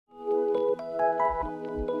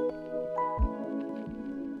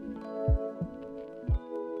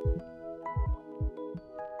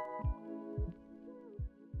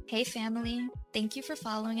Hey family, thank you for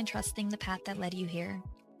following and trusting the path that led you here.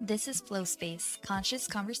 This is Flow Space, Conscious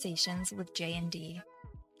Conversations with J&D.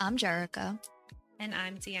 I'm Jerica. And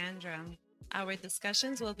I'm Deandra. Our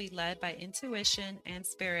discussions will be led by intuition and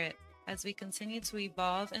spirit as we continue to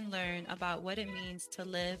evolve and learn about what it means to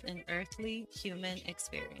live an earthly human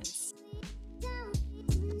experience.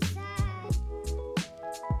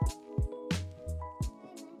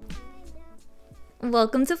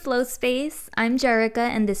 Welcome to Flow Space. I'm Jerica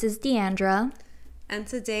and this is Deandra. And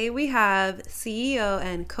today we have CEO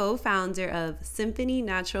and co-founder of Symphony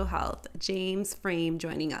Natural Health, James Frame,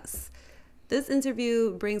 joining us. This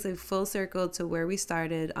interview brings a full circle to where we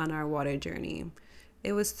started on our water journey.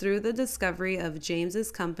 It was through the discovery of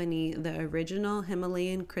James's company, the original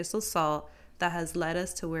Himalayan crystal salt, that has led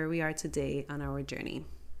us to where we are today on our journey.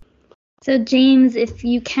 So James, if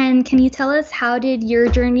you can you tell us how did your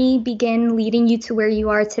journey begin leading you to where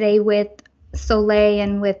you are today with Soleil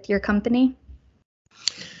and with your company?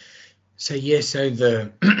 So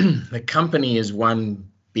the the company is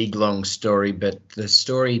one big long story, but the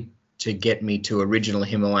story to get me to original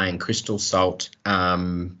Himalayan crystal salt,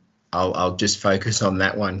 I'll just focus on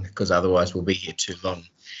that one because otherwise we'll be here too long.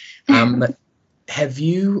 Have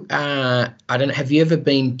you ever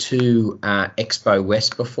been to Expo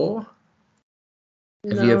West before?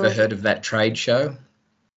 No. Have you ever heard of that trade show?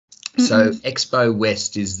 Mm-mm. So Expo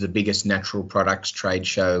West is the biggest natural products trade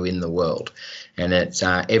show in the world, and it's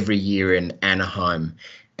every year in Anaheim.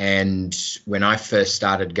 And when I first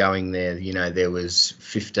started going there, there was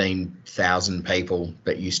 15,000 people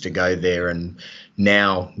that used to go there, and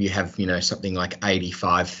now you have, something like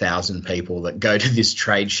 85,000 people that go to this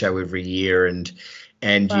trade show every year, and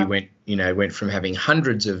wow. You went from having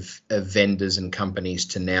hundreds of vendors and companies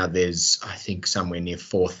to now there's, I think, somewhere near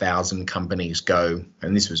 4,000 companies go,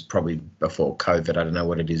 and this was probably before COVID. I don't know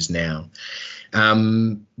what it is now.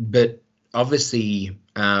 But obviously,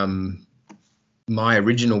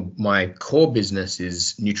 my core business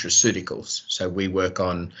is nutraceuticals. So we work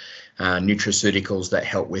on nutraceuticals that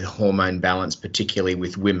help with hormone balance, particularly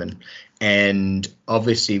with women. And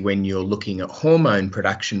obviously, when you're looking at hormone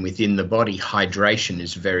production within the body, hydration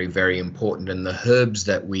is very, very important. And the herbs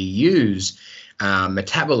that we use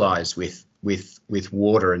metabolize with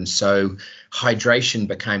water. And so hydration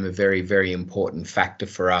became a very, very important factor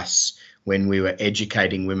for us when we were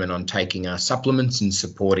educating women on taking our supplements and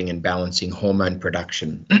supporting and balancing hormone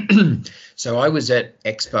production. So I was at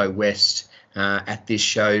Expo West at this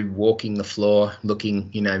show, walking the floor,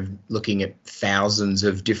 looking at thousands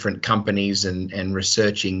of different companies and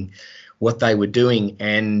researching what they were doing.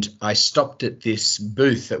 And I stopped at this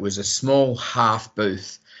booth that was a small half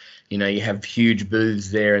booth. You have huge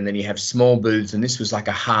booths there, and then you have small booths, and this was like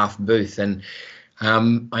a half booth. And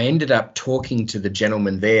I ended up talking to the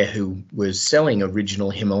gentleman there who was selling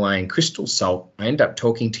original Himalayan crystal salt. I ended up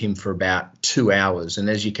talking to him for about 2 hours. And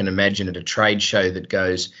as you can imagine, at a trade show that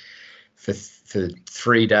goes for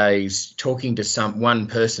 3 days, talking to one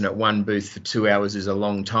person at one booth for 2 hours is a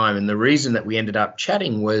long time. And the reason that we ended up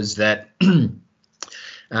chatting was that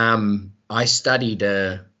I studied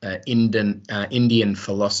Indian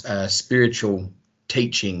spiritual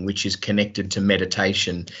teaching, which is connected to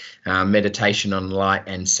meditation on light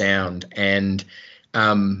and sound. And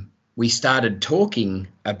we started talking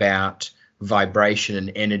about vibration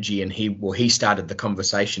and energy, and he started the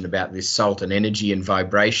conversation about this salt and energy and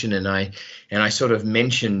vibration, and I sort of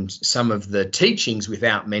mentioned some of the teachings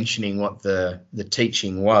without mentioning what the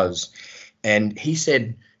teaching was. And he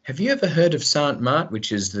said, "Have you ever heard of Sant Mat,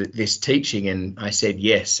 which is this teaching?" And I said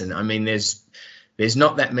yes. And I mean, there's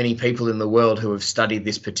not that many people in the world who have studied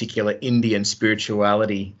this particular Indian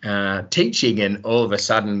spirituality teaching, and all of a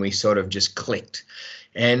sudden we sort of just clicked.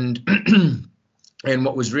 And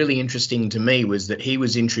what was really interesting to me was that he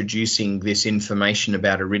was introducing this information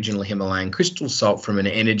about original Himalayan crystal salt from an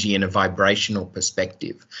energy and a vibrational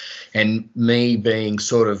perspective. And me being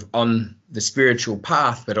sort of on the spiritual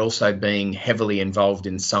path, but also being heavily involved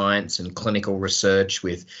in science and clinical research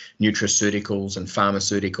with nutraceuticals and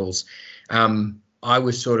pharmaceuticals, I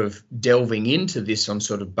was sort of delving into this on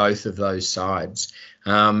sort of both of those sides.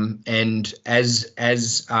 And as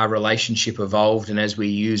our relationship evolved and as we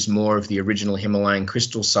used more of the original Himalayan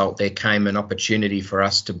crystal salt, there came an opportunity for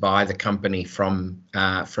us to buy the company from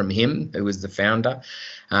him, who was the founder.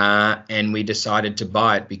 And we decided to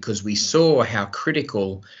buy it because we saw how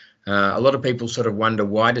critical. A lot of people sort of wonder,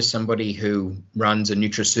 why does somebody who runs a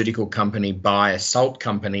nutraceutical company buy a salt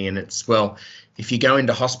company? And it's, well, if you go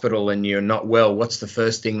into hospital and you're not well, what's the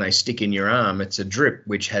first thing they stick in your arm? It's a drip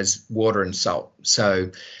which has water and salt. So,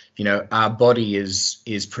 our body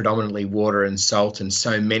is predominantly water and salt, and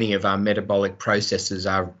so many of our metabolic processes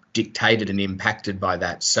are dictated and impacted by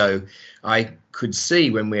that. So I could see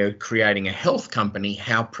when we were creating a health company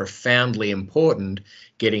how profoundly important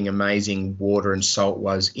getting amazing water and salt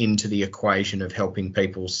was into the equation of helping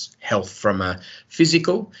people's health from a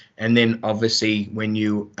physical, and then obviously when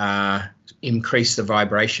you increase the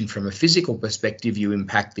vibration from a physical perspective, you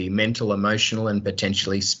impact the mental, emotional, and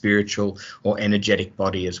potentially spiritual or energetic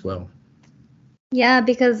body as well. Yeah,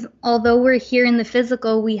 because although we're here in the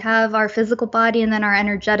physical, we have our physical body and then our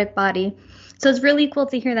energetic body. So it's really cool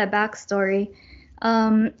to hear that backstory.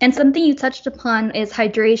 And something you touched upon is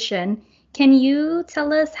hydration. Can you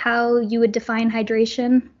tell us how you would define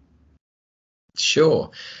hydration?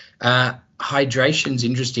 Sure. Hydration's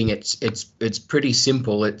interesting. It's pretty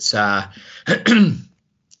simple. It's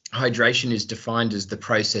hydration is defined as the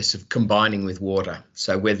process of combining with water.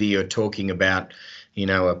 So whether you're talking about,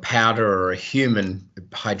 a powder or a human,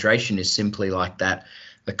 hydration is simply like that,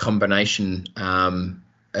 the combination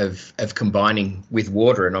of combining with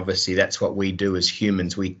water. And obviously that's what we do as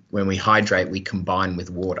humans. When we hydrate, we combine with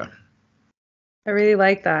water. I really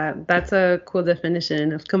like that. That's a cool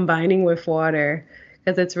definition of combining with water,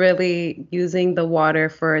 because it's really using the water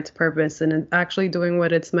for its purpose and actually doing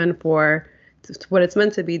what it's meant for, what it's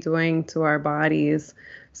meant to be doing to our bodies.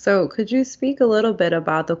 So could you speak a little bit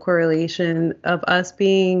about the correlation of us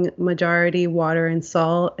being majority water and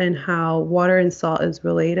salt, and how water and salt is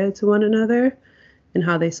related to one another and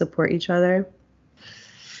how they support each other?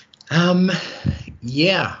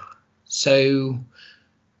 Yeah. So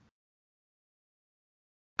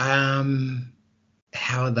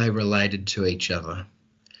how are they related to each other?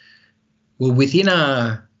 Well, taking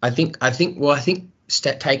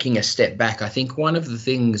a step back, I think one of the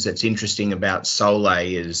things that's interesting about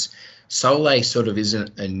Soleil is Soleil sort of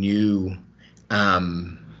isn't a new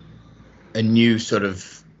sort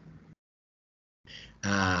of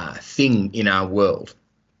thing in our world.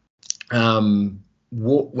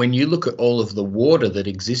 When you look at all of the water that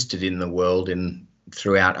existed in the world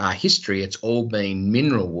throughout our history, it's all been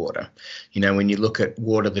mineral water. When you look at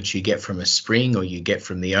water that you get from a spring or you get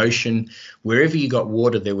from the ocean, wherever you got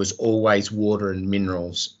water, there was always water and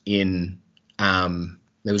minerals in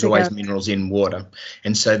always minerals in water.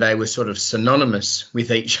 And so they were sort of synonymous with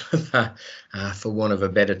each other, for want of a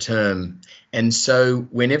better term. And so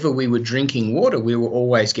whenever we were drinking water, we were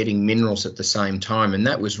always getting minerals at the same time. And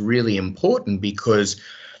that was really important because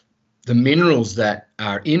the minerals that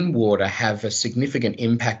are in water have a significant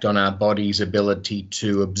impact on our body's ability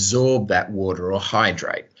to absorb that water or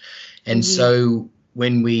hydrate. And so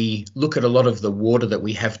when we look at a lot of the water that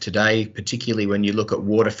we have today, particularly when you look at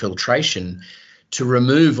water filtration, to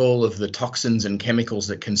remove all of the toxins and chemicals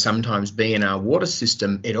that can sometimes be in our water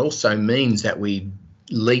system, it also means that we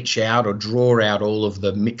leach out or draw out all of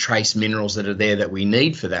the trace minerals that are there that we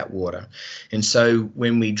need for that water. And so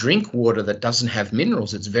when we drink water that doesn't have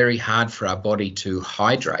minerals, it's very hard for our body to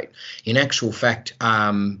hydrate. In actual fact,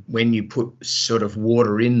 when you put sort of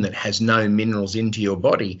water in that has no minerals into your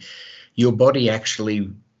body actually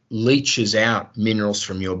leaches out minerals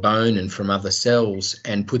from your bone and from other cells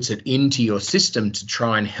and puts it into your system to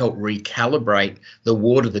try and help recalibrate the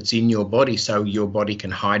water that's in your body so your body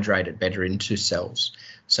can hydrate it better into cells.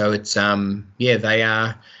 So it's they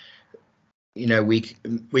are,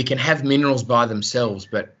 we can have minerals by themselves,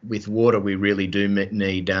 but with water we really do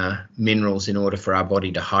need minerals in order for our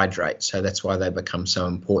body to hydrate. So that's why they become so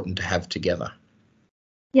important to have together.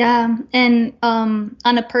 Yeah, and on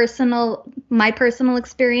my personal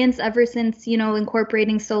experience, ever since,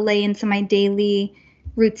 incorporating Soleil into my daily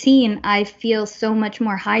routine, I feel so much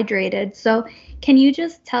more hydrated. So can you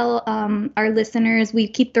just tell our listeners, we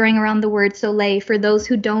keep throwing around the word Soleil, for those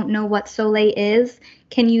who don't know what Soleil is,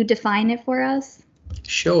 can you define it for us?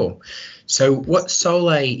 Sure. So what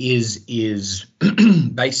Soleil is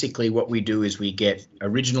basically what we do is we get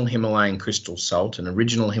original Himalayan crystal salt, and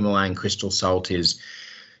original Himalayan crystal salt is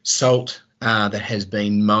salt that has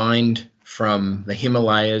been mined from the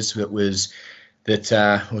Himalayas. That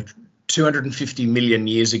 250 million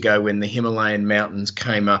years ago when the Himalayan mountains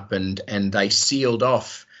came up and they sealed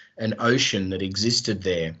off an ocean that existed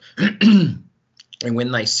there. And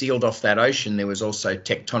when they sealed off that ocean, there was also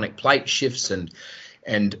tectonic plate shifts and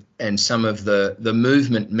some of the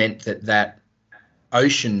movement meant that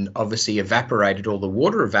ocean obviously evaporated, all the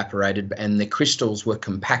water evaporated, and the crystals were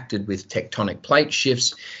compacted with tectonic plate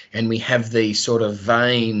shifts, and we have these sort of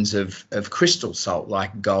veins of crystal salt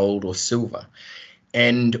like gold or silver.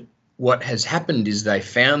 And what has happened is they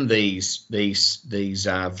found these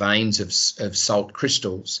veins of salt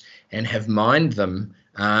crystals and have mined them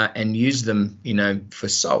and used them, for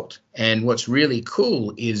salt. And what's really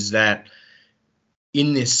cool is that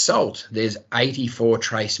in this salt, there's 84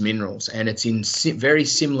 trace minerals, and it's in very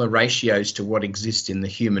similar ratios to what exists in the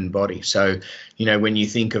human body. So, when you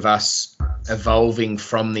think of us evolving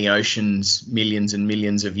from the oceans millions and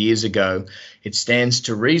millions of years ago, it stands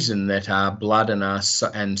to reason that our blood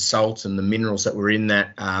and salt and the minerals that were in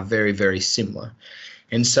that are very, very similar.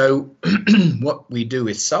 And so what we do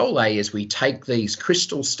with Sole is we take these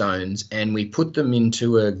crystal stones and we put them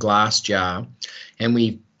into a glass jar, and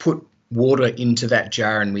we put water into that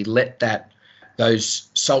jar, and we let those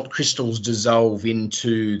salt crystals dissolve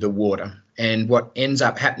into the water. And what ends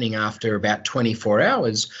up happening after about 24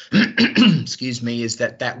 hours, excuse me, is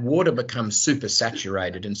that water becomes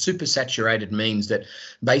supersaturated. And supersaturated means that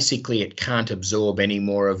basically it can't absorb any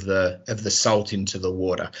more of the salt into the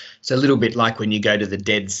water. It's a little bit like when you go to the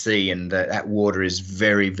Dead Sea and that water is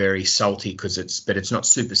very, very salty but it's not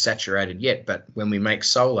supersaturated yet. But when we make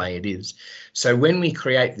Sole, it is. So when we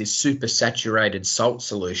create this supersaturated salt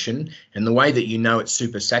solution, and the way that you know it's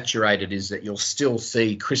supersaturated is that you'll still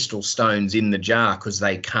see crystal stones in the jar because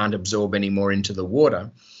they can't absorb any more into the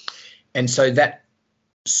water. And so that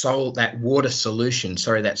salt water solution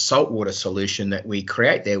that we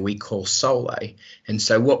create there, we call Sole. And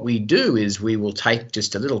so what we do is we will take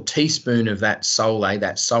just a little teaspoon of that Sole,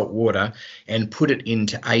 that salt water, and put it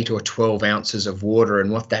into 8 or 12 ounces of water.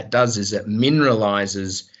 And what that does is it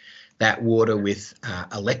mineralizes that water with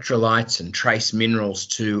electrolytes and trace minerals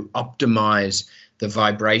to optimize the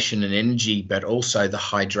vibration and energy, but also the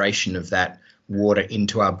hydration of that water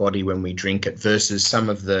into our body when we drink it, versus some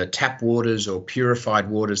of the tap waters or purified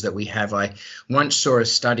waters that we have. I once saw a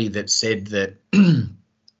study that said that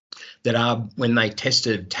when they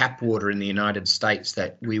tested tap water in the United States,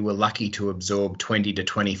 that we were lucky to absorb 20 to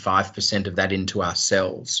 25% of that into our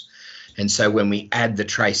cells. And so when we add the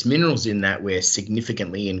trace minerals in that, we're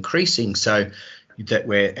significantly increasing so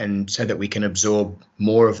that we can absorb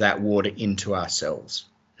more of that water into our cells.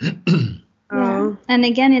 Yeah. And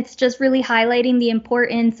again, it's just really highlighting the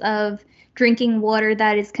importance of drinking water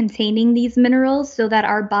that is containing these minerals so that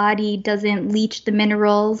our body doesn't leach the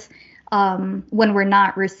minerals when we're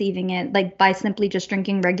not receiving it, like by simply just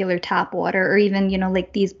drinking regular tap water, or even,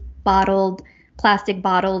 like these plastic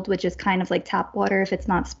bottled, which is kind of like tap water if it's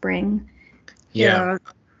not spring. Yeah.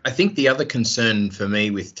 I think the other concern for me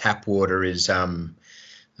with tap water is the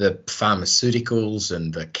pharmaceuticals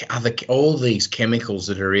and all these chemicals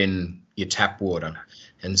that are in your tap water.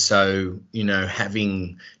 And so,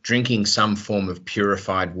 drinking some form of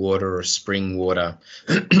purified water or spring water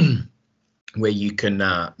where you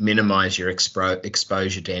can minimize your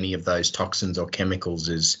exposure to any of those toxins or chemicals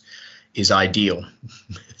is ideal.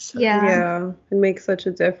 Yeah, it makes such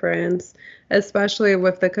a difference, especially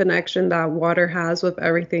with the connection that water has with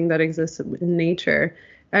everything that exists in nature.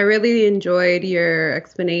 I really enjoyed your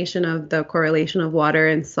explanation of the correlation of water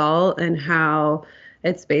and salt and how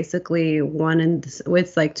it's basically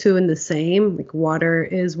it's like two in the same. Like water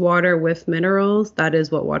is water with minerals. That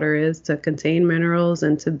is what water is, to contain minerals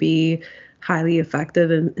and to be highly effective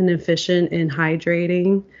and efficient in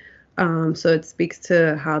hydrating. So it speaks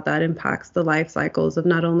to how that impacts the life cycles of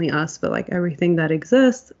not only us, but like everything that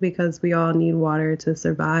exists, because we all need water to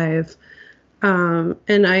survive.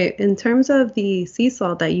 In terms of the sea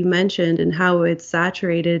salt that you mentioned and how it's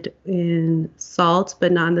saturated in salt,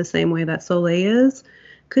 but not in the same way that Sole is,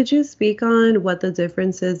 could you speak on what the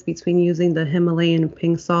difference is between using the Himalayan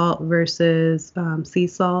pink salt versus sea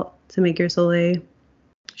salt to make your Sole?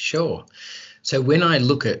 Sure. So when I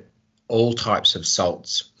look at all types of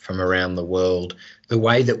salts from around the world, the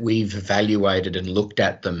way that we've evaluated and looked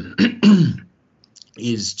at them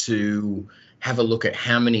is to have a look at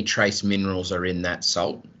how many trace minerals are in that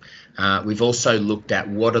salt. We've also looked at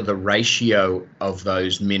what are the ratio of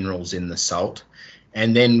those minerals in the salt,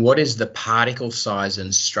 and then what is the particle size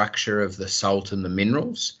and structure of the salt and the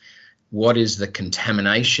minerals, what is the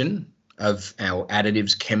contamination of our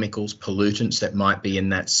additives, chemicals, pollutants that might be in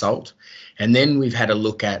that salt. And then we've had a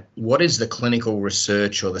look at what is the clinical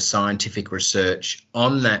research or the scientific research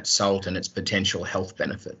on that salt and its potential health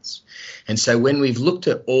benefits. And so when we've looked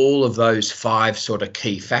at all of those 5 sort of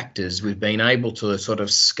key factors, we've been able to sort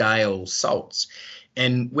of scale salts.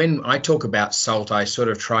 And when I talk about salt, I sort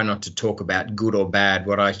of try not to talk about good or bad.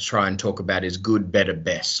 What I try and talk about is good, better,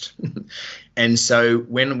 best. And so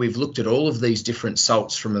when we've looked at all of these different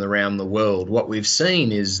salts from around the world, what we've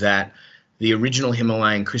seen is that the original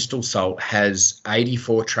Himalayan crystal salt has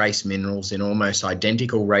 84 trace minerals in almost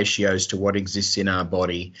identical ratios to what exists in our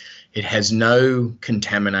body. It has no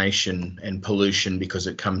contamination and pollution because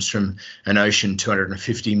it comes from an ocean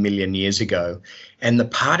 250 million years ago. And the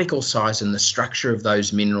particle size and the structure of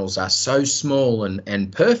those minerals are so small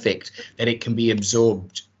and perfect that it can be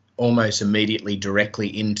absorbed almost immediately directly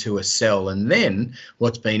into a cell. And then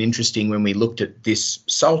what's been interesting when we looked at this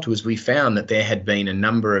salt was we found that there had been a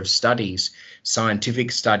number of studies,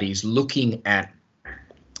 scientific studies, looking at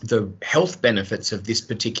the health benefits of this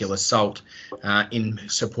particular salt in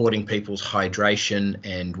supporting people's hydration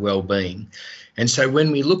and well-being. And so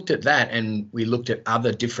when we looked at that and we looked at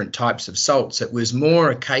other different types of salts, it was more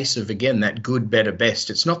a case of, again, that good, better, best.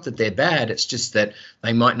 It's not that they're bad, it's just that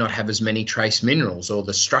they might not have as many trace minerals, or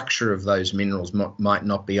the structure of those minerals might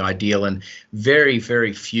not be ideal. And very,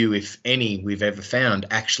 very few, if any, we've ever found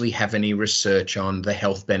actually have any research on the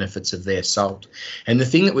health benefits of their salt. And the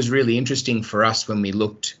thing that was really interesting for us when we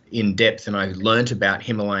looked in depth and I learnt about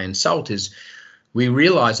Himalayan salt is we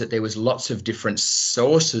realized that there was lots of different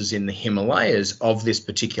sources in the Himalayas of this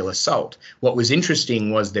particular salt. What was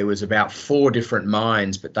interesting was there was about 4 different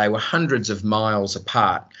mines, but they were hundreds of miles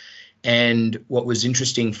apart. And what was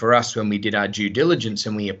interesting for us when we did our due diligence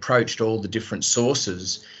and we approached all the different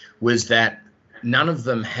sources was that none of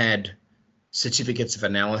them had certificates of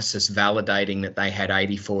analysis validating that they had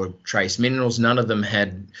 84 trace minerals. None of them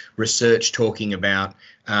had research talking about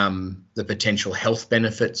the potential health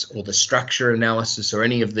benefits or the structure analysis or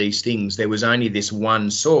any of these things. There was only this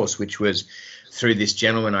one source, which was through this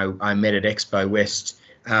gentleman I met at Expo West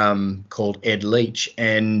called Ed Leach.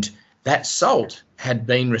 And that salt had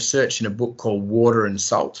been researched in a book called Water and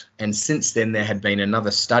Salt. And since then, there had been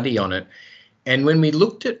another study on it. And when we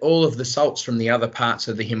looked at all of the salts from the other parts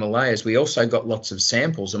of the Himalayas, we also got lots of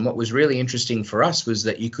samples. And what was really interesting for us was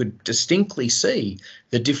that you could distinctly see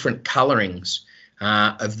the different colorings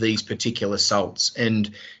of these particular salts.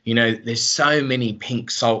 And, you know, there's so many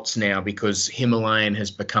pink salts now because Himalayan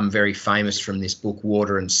has become very famous from this book,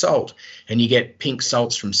 Water and Salt. And you get pink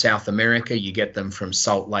salts from South America, you get them from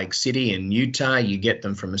Salt Lake City in Utah, you get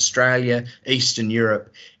them from Australia, Eastern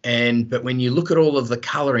Europe. But when you look at all of the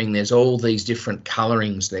colouring, there's all these different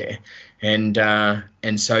colourings there.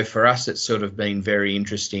 And so for us, it's sort of been very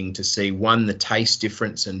interesting to see, one, the taste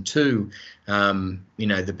difference, and two, you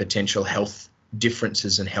know, the potential health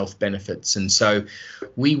differences and health benefits. And so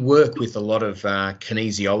we work with a lot of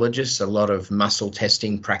kinesiologists, a lot of muscle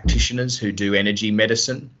testing practitioners who do energy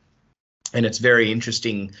medicine. And it's very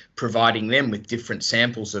interesting providing them with different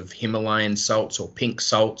samples of Himalayan salts or pink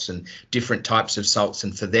salts and different types of salts,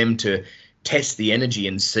 and for them to test the energy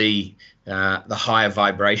and see the higher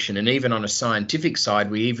vibration. And even on a scientific side,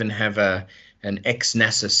 we even have an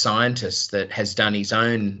ex-NASA scientist that has done his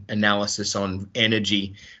own analysis on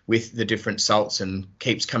energy with the different salts and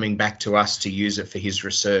keeps coming back to us to use it for his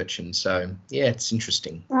research. And so, yeah, it's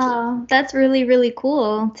interesting. Wow, that's really, really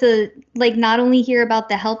cool to not only hear about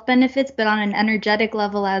the health benefits, but on an energetic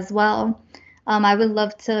level as well. I would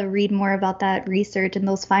love to read more about that research and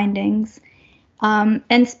those findings.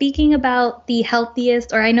 And speaking about the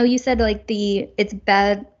healthiest, or I know you said it's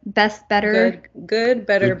best, better. Good,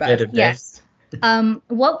 better, best. Yes.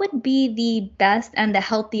 What would be the best and the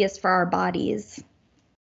healthiest for our bodies?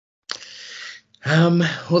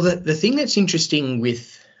 Well, the thing that's interesting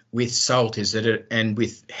with salt is that and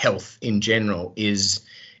with health in general is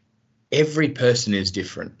every person is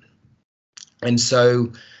different. And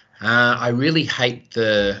so I really hate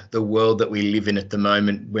the world that we live in at the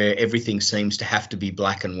moment, where everything seems to have to be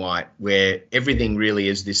black and white, where everything really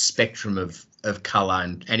is this spectrum of colour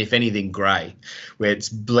and if anything grey, where it's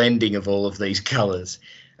blending of all of these colours.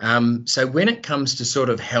 So when it comes to sort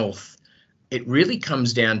of health, it really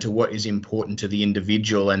comes down to what is important to the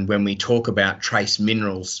individual. And when we talk about trace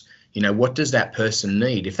minerals, you know, what does that person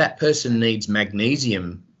need? If that person needs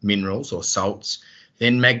magnesium minerals or salts,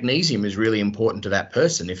 then magnesium is really important to that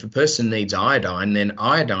person. If a person needs iodine, then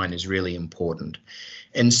iodine is really important.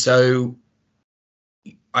 And so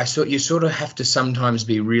you sort of have to sometimes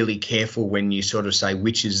be really careful when you sort of say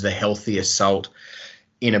which is the healthiest salt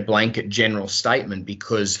in a blanket general statement,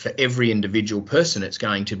 because for every individual person, it's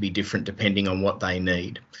going to be different depending on what they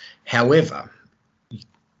need. However,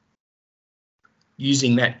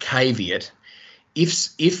 using that caveat,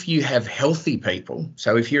 if you have healthy people,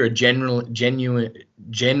 so if you're a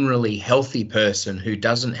generally healthy person who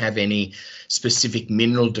doesn't have any specific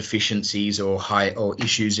mineral deficiencies or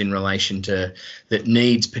issues in relation to that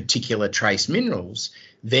needs particular trace minerals,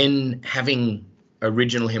 then having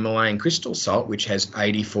original Himalayan crystal salt, which has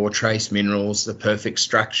 84 trace minerals, the perfect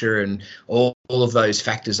structure, and all of those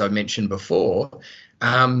factors I mentioned before,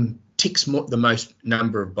 ticks the most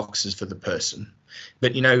number of boxes for the person.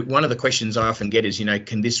 But, one of the questions I often get is,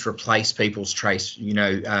 can this replace people's trace,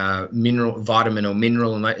 mineral, vitamin or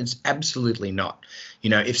mineral? And it's absolutely not.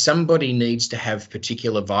 If somebody needs to have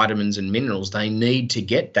particular vitamins and minerals, they need to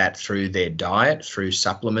get that through their diet, through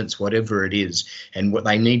supplements, whatever it is, and what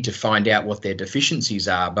they need to find out what their deficiencies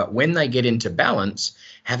are. But when they get into balance,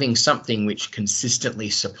 having something which consistently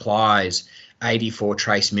supplies 84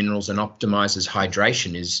 trace minerals and optimizes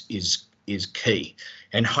hydration is key.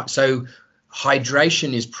 And so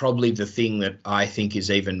hydration is probably the thing that I think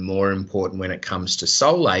is even more important when it comes to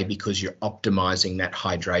Solae, because you're optimizing that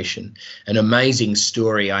hydration. An amazing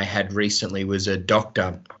story I had recently was a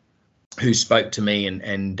doctor who spoke to me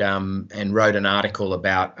and wrote an article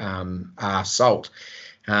about our salt.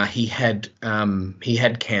 He had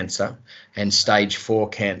cancer, and stage 4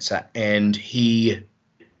 cancer, and he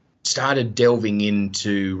started delving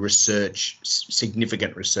into research,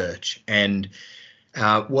 significant research, and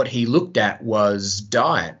what he looked at was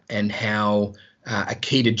diet, and how a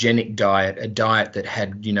ketogenic diet, a diet that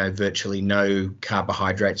had, virtually no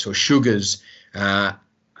carbohydrates or sugars,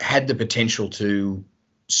 had the potential to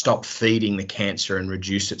stop feeding the cancer and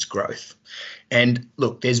reduce its growth. And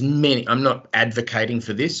look, there's many, I'm not advocating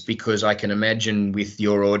for this, because I can imagine with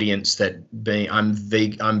your audience that I'm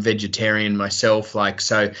vegetarian myself,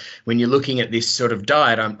 so when you're looking at this sort of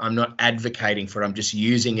diet, I'm not advocating for it, I'm just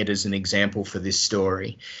using it as an example for this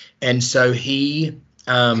story. And so he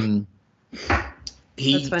started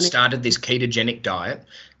this ketogenic diet,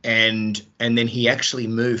 and then he actually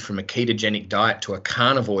moved from a ketogenic diet to a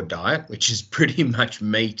carnivore diet, which is pretty much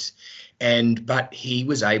meat. But he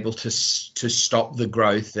was able to stop the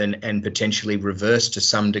growth and potentially reverse to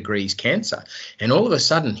some degrees cancer. And all of a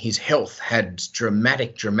sudden, his health had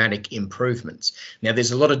dramatic improvements. Now,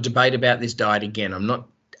 there's a lot of debate about this diet. Again, I'm not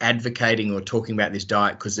advocating or talking about this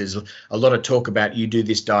diet, because there's a lot of talk about you do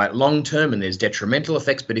this diet long term and there's detrimental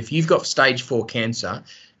effects. But if you've got stage 4 cancer,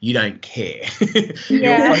 you don't care.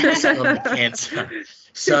 You're focusing on the cancer.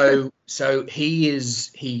 So he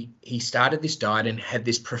started this diet and had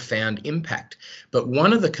this profound impact. But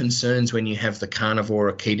one of the concerns when you have the carnivore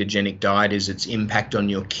or ketogenic diet is its impact on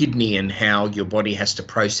your kidney and how your body has to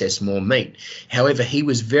process more meat. However, he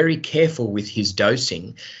was very careful with his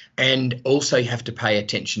dosing. And also you have to pay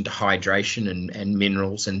attention to hydration and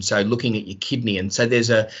minerals, and so looking at your kidney. And so there's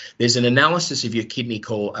an analysis of your kidney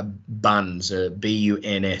called a BUNS, a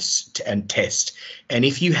BUNS, and test. And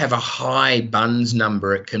if you have a high BUNS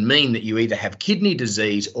number, it can mean that you either have kidney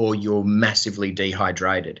disease or you're massively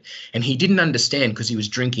dehydrated. And he didn't understand, because he was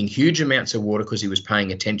drinking huge amounts of water, because he was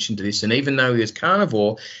paying attention to this. And even though he was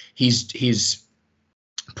carnivore, his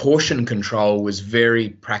portion control was very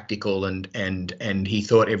practical, and he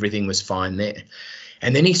thought everything was fine there.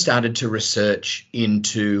 And then he started to research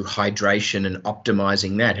into hydration and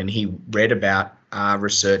optimizing that. And he read about our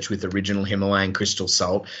research with original Himalayan crystal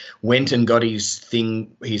salt, went and got his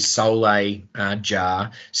Solae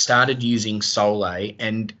jar, started using Solae,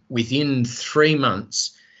 and within 3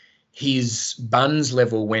 months, his BUNS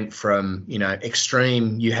level went from,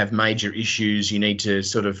 extreme, you have major issues, you need to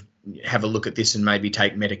sort of have a look at this and maybe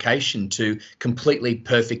take medication, to completely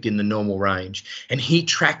perfect in the normal range. And he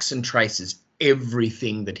tracks and traces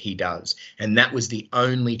everything that he does. And that was the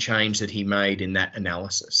only change that he made in that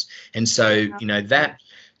analysis. And so, that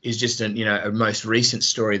is just a most recent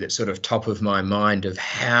story that's sort of top of my mind, of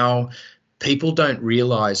how people don't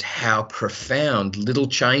realize how profound little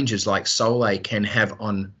changes like Solae can have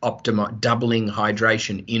on doubling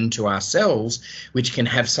hydration into our cells, which can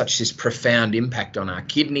have such this profound impact on our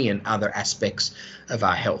kidney and other aspects of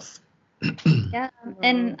our health. Yeah,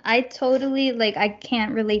 and I totally, I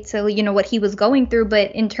can't relate to, what he was going through,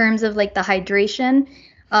 but in terms of the hydration,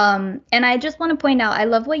 and I just want to point out, I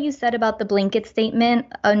love what you said about the blanket statement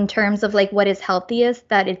in terms of what is healthiest,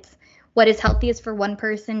 that what is healthiest for one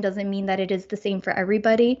person doesn't mean that it is the same for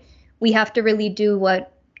everybody. We have to really do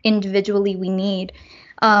what individually we need.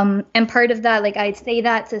 And part of that, I say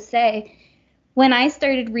that to say, when I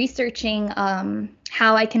started researching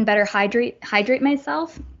how I can better hydrate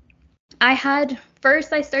myself, I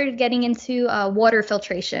started getting into water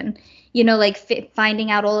filtration,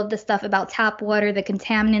 finding out all of the stuff about tap water, the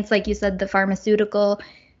contaminants, like you said, the pharmaceutical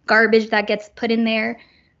garbage that gets put in there.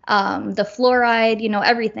 The fluoride,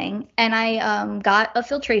 everything. And I got a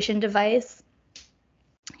filtration device,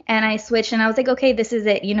 and I switched, and I was like, okay, this is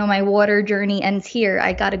it. My water journey ends here.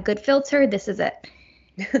 I got a good filter. This is it.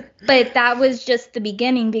 But that was just the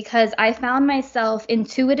beginning, because I found myself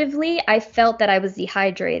intuitively, I felt that I was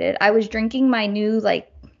dehydrated. I was drinking my new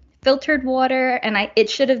like filtered water, and it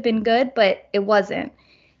should have been good, but it wasn't.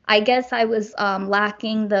 I guess I was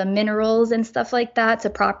lacking the minerals and stuff like that to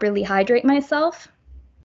properly hydrate myself.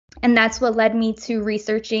 And that's what led me to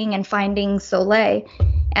researching and finding Soleil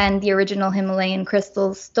and the original Himalayan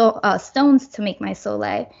crystal stones to make my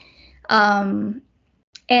Soleil. And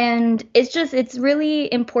it's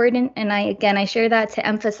really important. And I share that to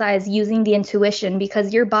emphasize using the intuition,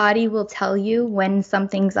 because your body will tell you when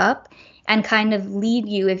something's up and kind of lead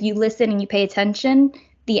you. If you listen and you pay attention,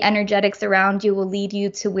 the energetics around you will lead you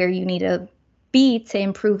to where you need to be to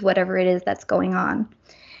improve whatever it is that's going on.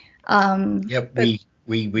 Yep,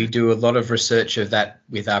 we do a lot of research of that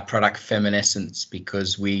with our product Feminescence,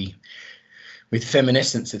 because with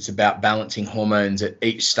Feminescence, it's about balancing hormones at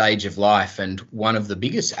each stage of life. And one of the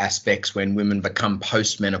biggest aspects when women become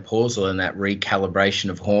postmenopausal and that recalibration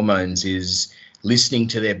of hormones is listening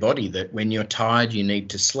to their body, that when you're tired, you need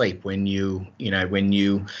to sleep. When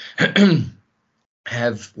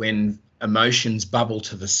when emotions bubble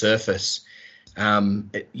to the surface,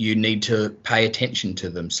 you need to pay attention to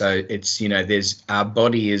them. So it's, our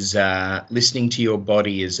body is listening to your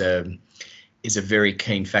body is a very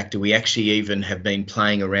keen factor. We actually even have been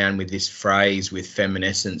playing around with this phrase with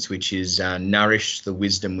Feminescence, which is nourish the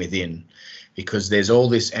wisdom within, because there's all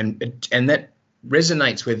this, and that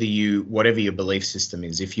resonates whatever your belief system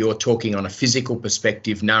is. If you're talking on a physical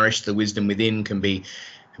perspective, nourish the wisdom within can be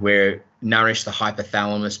where nourish the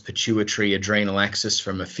hypothalamus, pituitary, adrenal axis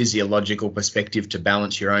from a physiological perspective to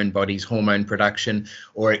balance your own body's hormone production,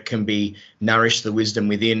 or it can be nourish the wisdom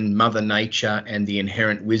within Mother Nature and the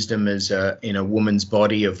inherent wisdom in a woman's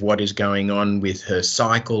body of what is going on with her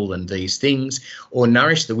cycle and these things, or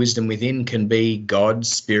nourish the wisdom within can be God,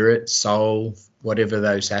 spirit, soul, whatever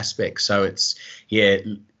those aspects. So and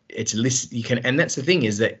that's the thing,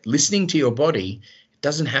 is that listening to your body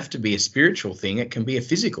doesn't have to be a spiritual thing. It can be a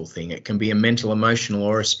physical thing. It can be a mental, emotional,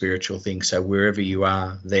 or a spiritual thing. So wherever you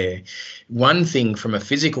are there. One thing from a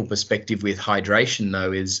physical perspective with hydration,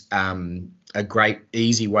 though, is a great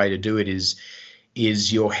easy way to do it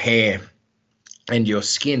is your hair and your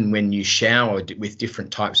skin when you shower with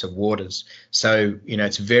different types of waters. So,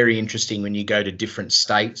 it's very interesting when you go to different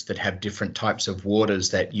states that have different types of waters,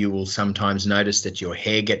 that you will sometimes notice that your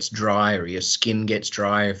hair gets dry or your skin gets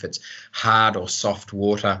dry if it's hard or soft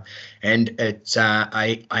water. And it's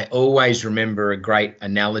I always remember a great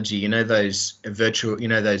analogy, those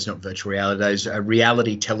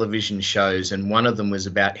reality television shows, and one of them was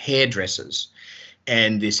about hairdressers.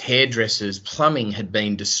 And this hairdresser's plumbing had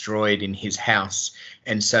been destroyed in his house.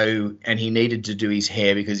 And he needed to do his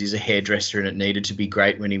hair because he's a hairdresser and it needed to be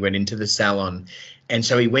great when he went into the salon. And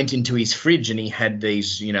so he went into his fridge and he had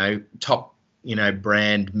these, top,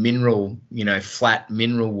 brand mineral, flat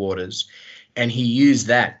mineral waters. And he used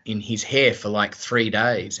that in his hair for like 3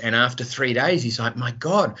 days. And after 3 days, he's like, my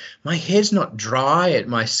God, my hair's not dry at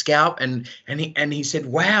my scalp. And he said,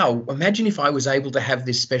 wow, imagine if I was able to have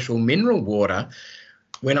this special mineral water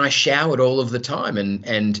when I showered all of the time. And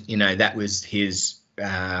that was his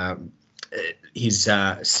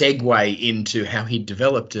segue into how he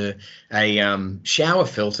developed a shower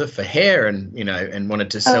filter for hair and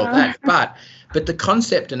wanted to sell that. But the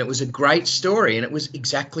concept, and it was a great story, and it was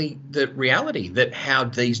exactly the reality, that how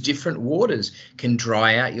these different waters can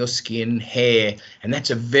dry out your skin, hair, and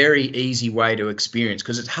that's a very easy way to experience,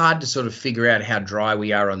 because it's hard to sort of figure out how dry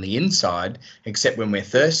we are on the inside, except when we're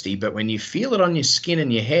thirsty. But when you feel it on your skin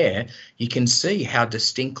and your hair, you can see how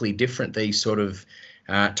distinctly different these sort of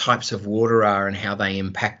types of water are and how they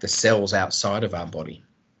impact the cells outside of our body.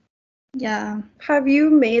 Yeah. Have you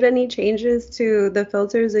made any changes to the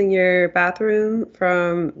filters in your bathroom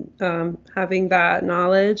from having that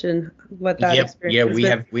knowledge and what that experience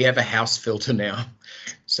has been? We have a house filter now.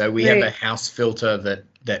 So we have a house filter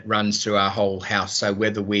that runs through our whole house. So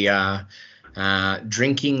whether we are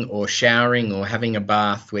drinking or showering or having a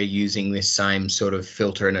bath, we're using this same sort of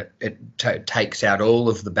filter, and it takes out all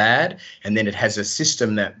of the bad, and then it has a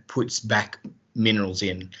system that puts back minerals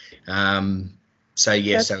in. So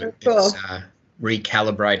it's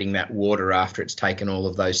recalibrating that water after it's taken all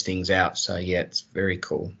of those things out. So it's very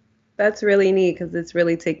cool. That's really neat, because it's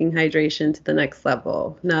really taking hydration to the next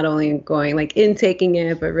level. Not only going intaking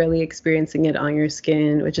it, but really experiencing it on your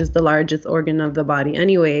skin, which is the largest organ of the body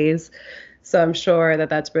anyways. So I'm sure that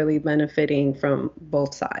that's really benefiting from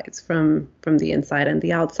both sides, from the inside and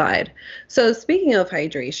the outside. So speaking of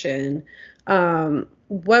hydration,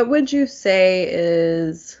 what would you say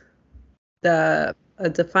is a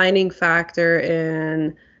defining factor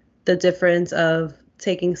in the difference of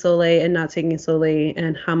taking Soleil and not taking Soleil,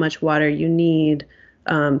 and how much water you need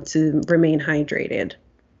to remain hydrated.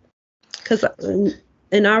 Because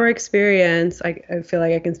in our experience, I feel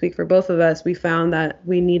like I can speak for both of us, we found that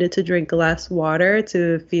we needed to drink less water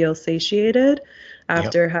to feel satiated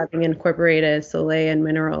after having incorporated Soleil and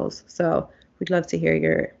minerals. So we'd love to hear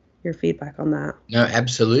your feedback on that. No,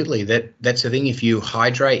 absolutely. That's the thing. If you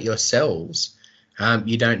hydrate your cells,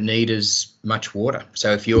 you don't need as much water.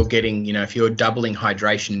 So if you're getting, if you're doubling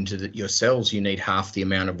hydration into your cells, you need half the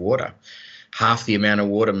amount of water. Half the amount of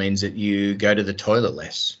water means that you go to the toilet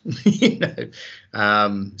less.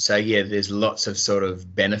 So yeah, there's lots of sort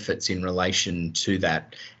of benefits in relation to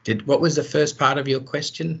that. What was the first part of your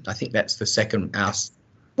question? I think that's the second ask.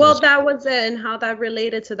 Well, that was it, and how that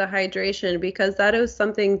related to the hydration, because that is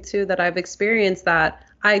something too that I've experienced, that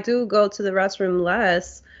I do go to the restroom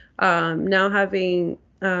less now, having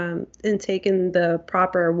taken the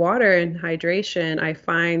proper water and hydration. I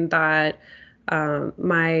find that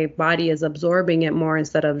my body is absorbing it more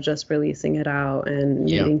instead of just releasing it out and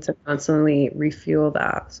needing to constantly refuel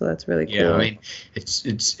that. So that's really cool. Yeah, I mean,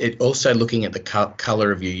 it's also looking at the color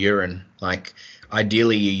of your urine. Like,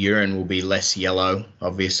 ideally, your urine will be less yellow,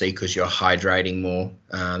 obviously, because you're hydrating more.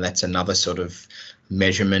 That's another sort of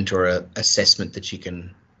measurement or a assessment that you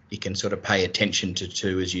can sort of pay attention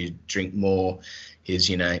to as you drink more. Is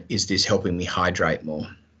this helping me hydrate more?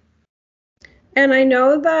 And I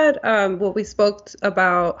know that we spoke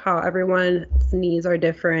about how everyone's needs are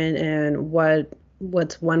different, and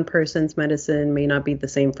what's one person's medicine may not be the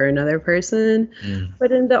same for another person.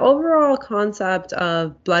 But in the overall concept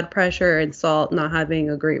of blood pressure and salt not having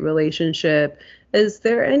a great relationship, is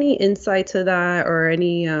there any insight to that, or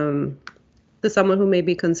any to someone who may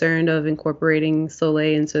be concerned of incorporating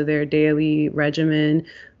Soleil into their daily regimen,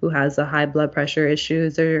 who has a high blood pressure issue?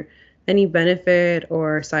 Is there any benefit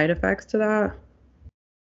or side effects to that?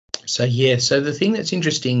 So the thing that's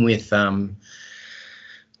interesting with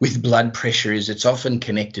blood pressure is it's often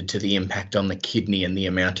connected to the impact on the kidney and the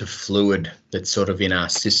amount of fluid that's sort of in our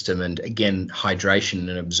system, and again, hydration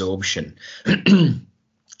and absorption.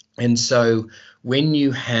 And so when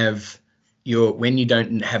you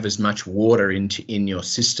don't have as much water in your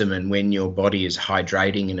system, and when your body is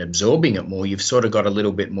hydrating and absorbing it more, you've sort of got a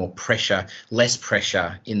little bit more pressure, less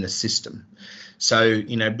pressure in the system. So,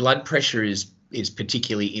 blood pressure is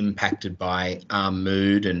particularly impacted by our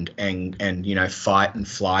mood and fight and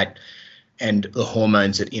flight, and the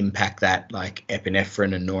hormones that impact that, like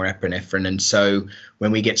epinephrine and norepinephrine. And so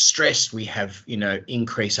when we get stressed, we have,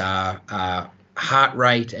 increase our heart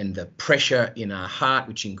rate and the pressure in our heart,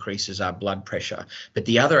 which increases our blood pressure. But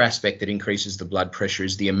the other aspect that increases the blood pressure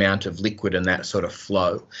is the amount of liquid and that sort of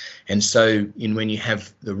flow. And so when you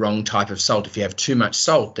have the wrong type of salt, if you have too much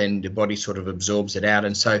salt, then the body sort of absorbs it out.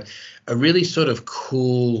 And so a really sort of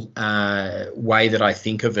cool way that I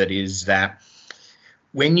think of it is that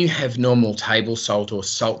when you have normal table salt, or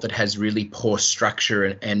salt that has really poor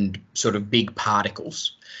structure and sort of big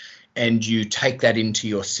particles, and you take that into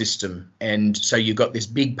your system, and so you've got this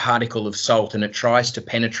big particle of salt and it tries to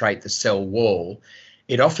penetrate the cell wall,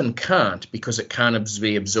 it often can't, because it can't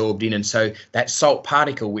be absorbed in. And so that salt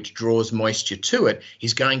particle, which draws moisture to it,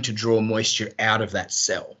 is going to draw moisture out of that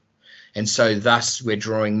cell. And so thus we're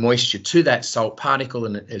drawing moisture to that salt particle,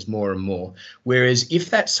 and it has more and more. Whereas if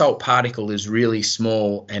that salt particle is really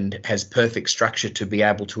small and has perfect structure to be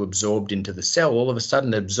able to absorb into the cell, all of a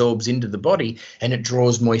sudden it absorbs into the body and it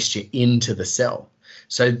draws moisture into the cell.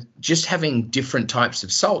 So just having different types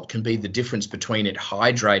of salt can be the difference between it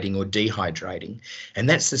hydrating or dehydrating. And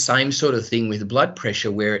that's the same sort of thing with blood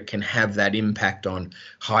pressure, where it can have that impact on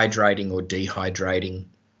hydrating or dehydrating,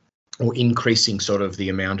 or increasing sort of the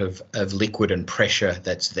amount of liquid and pressure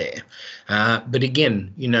that's there. But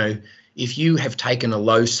again, if you have taken a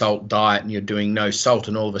low salt diet and you're doing no salt,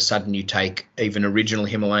 and all of a sudden you take even original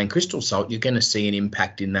Himalayan crystal salt, you're going to see an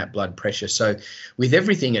impact in that blood pressure. So with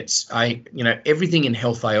everything, everything in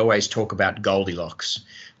health, I always talk about Goldilocks,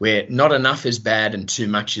 where not enough is bad and too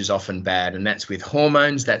much is often bad. And that's with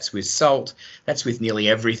hormones, that's with salt, that's with nearly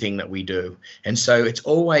everything that we do. And so it's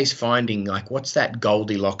always finding, like, what's that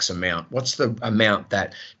Goldilocks amount? What's the amount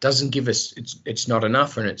that doesn't give us, it's not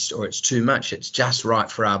enough, or it's too much. It's just right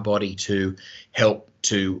for our body to help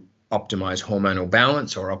to optimize hormonal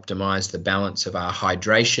balance, or optimize the balance of our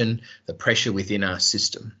hydration, the pressure within our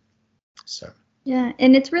system. So. Yeah,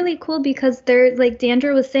 and it's really cool because there, like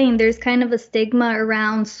Dandra was saying, there's kind of a stigma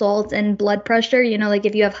around salt and blood pressure. Like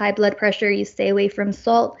if you have high blood pressure, you stay away from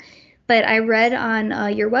salt. But I read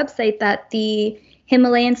on your website that the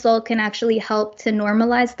Himalayan salt can actually help to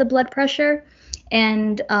normalize the blood pressure.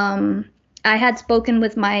 And I had spoken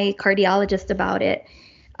with my cardiologist about it.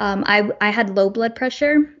 I had low blood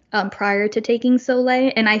pressure prior to taking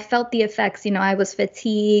Soleil, and I felt the effects. I was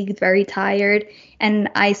fatigued, very tired, and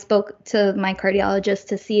I spoke to my cardiologist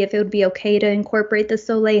to see if it would be okay to incorporate the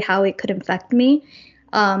Soleil, how it could affect me,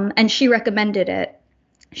 and she recommended it.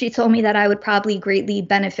 She told me that I would probably greatly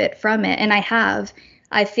benefit from it, and I have.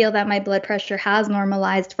 I feel that my blood pressure has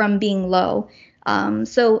normalized from being low.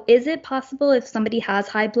 So is it possible if somebody has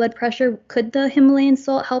high blood pressure, could the Himalayan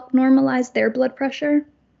salt help normalize their blood pressure?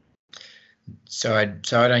 So I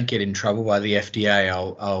don't get in trouble by the FDA,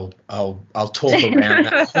 I'll talk around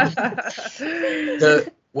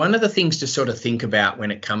that. One of the things to sort of think about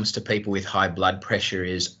when it comes to people with high blood pressure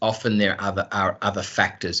is often there are other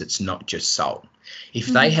factors. It's not just salt. If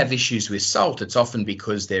they have issues with salt, it's often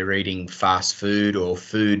because they're eating fast food or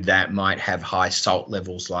food that might have high salt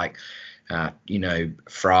levels, like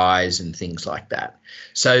fries and things like that.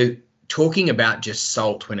 So talking about just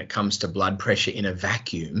salt when it comes to blood pressure in a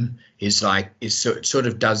vacuum it sort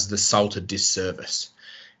of does the salt a disservice.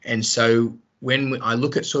 And so when I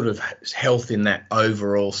look at sort of health in that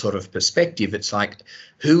overall sort of perspective, it's like,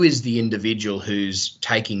 who is the individual who's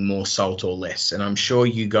taking more salt or less? And I'm sure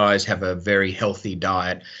you guys have a very healthy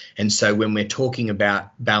diet. And so when we're talking about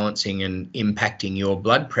balancing and impacting your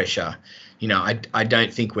blood pressure, I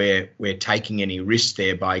don't think we're taking any risk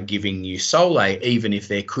there by giving you Soleil, even if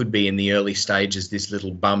there could be in the early stages this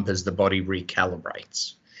little bump as the body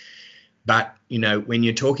recalibrates. But, when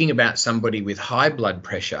you're talking about somebody with high blood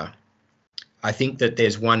pressure, I think that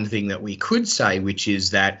there's one thing that we could say, which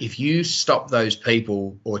is that if you stop those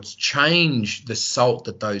people or change the salt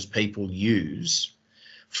that those people use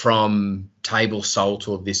from table salt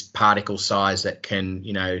or this particle size that can,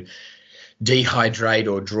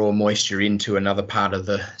 dehydrate or draw moisture into another part of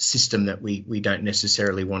the system that we don't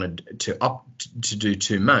necessarily want to do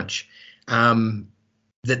too much,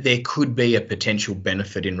 that there could be a potential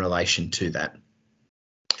benefit in relation to that.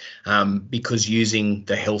 Because using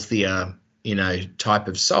the healthier type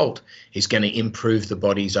of salt is going to improve the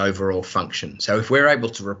body's overall function. So if we're able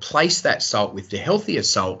to replace that salt with the healthier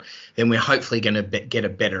salt, then we're hopefully going to get a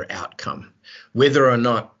better outcome. Whether or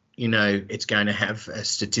not, it's going to have a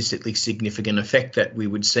statistically significant effect that we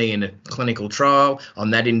would see in a clinical trial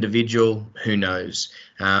on that individual, who knows,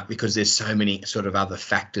 because there's so many sort of other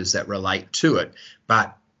factors that relate to it.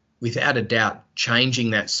 But without a doubt,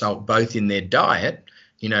 changing that salt both in their diet,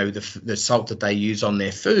 the salt that they use on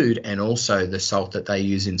their food and also the salt that they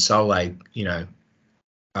use in Soleil,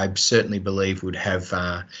 I certainly believe would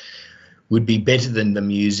be better than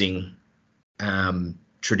them using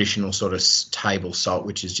traditional sort of table salt,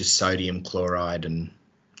 which is just sodium chloride and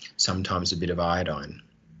sometimes a bit of iodine.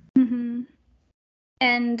 Mm-hmm.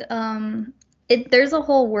 And there's a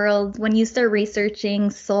whole world when you start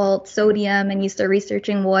researching salt, sodium, and you start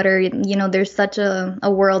researching water, there's such a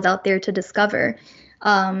world out there to discover.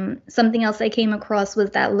 Something else I came across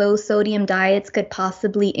was that low sodium diets could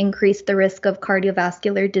possibly increase the risk of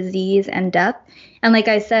cardiovascular disease and death. And like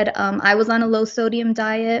I said, I was on a low sodium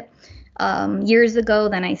diet years ago,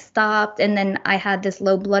 then I stopped, and then I had this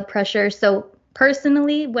low blood pressure. So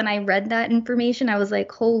personally, when I read that information, I was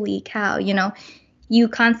like, holy cow, you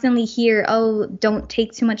constantly hear, oh, don't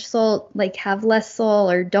take too much salt, like have less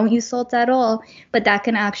salt or don't use salt at all. But that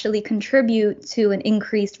can actually contribute to an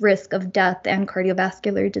increased risk of death and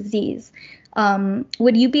cardiovascular disease.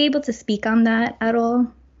 Would you be able to speak on that at all?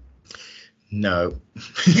 No.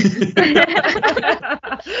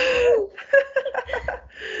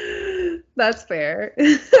 That's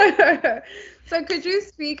fair. So could you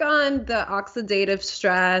speak on the oxidative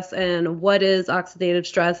stress and what is oxidative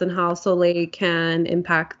stress and how Soleil can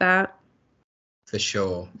impact that? For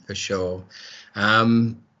sure.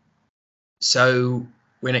 So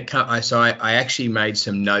when it comes, I actually made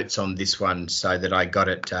some notes on this one so that I got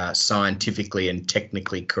it scientifically and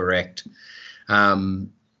technically correct. And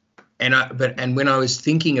when I was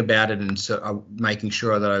thinking about it and making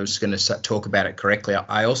sure that I was going to talk about it correctly,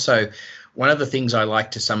 I also, one of the things I like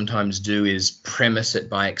to sometimes do is premise it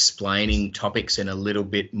by explaining topics in a little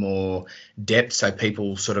bit more depth so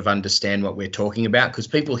people sort of understand what we're talking about, because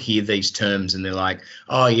people hear these terms and they're like,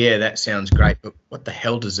 oh yeah, that sounds great, but what the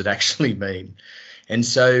hell does it actually mean? And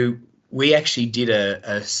so we actually did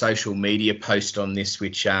a social media post on this,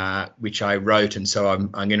 which I wrote, and so I'm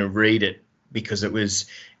going to read it because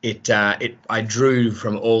I drew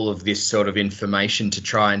from all of this sort of information to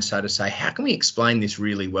try and sort of say, how can we explain this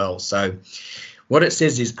really well? So What it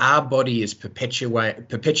says is our body is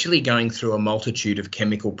perpetually going through a multitude of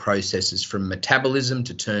chemical processes, from metabolism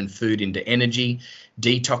to turn food into energy,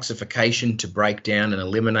 detoxification to break down and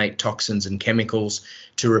eliminate toxins and chemicals,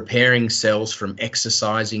 to repairing cells, from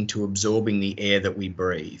exercising to absorbing the air that we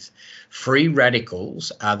breathe. Free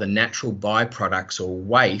radicals are the natural byproducts or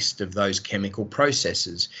waste of those chemical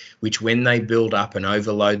processes, which when they build up and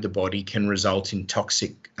overload the body can result in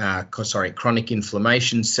chronic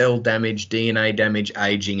inflammation, cell damage, DNA damage,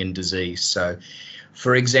 aging and disease. So,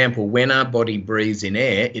 for example, when our body breathes in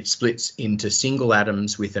air, it splits into single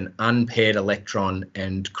atoms with an unpaired electron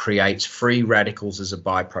and creates free radicals as a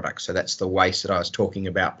byproduct. So that's the waste that I was talking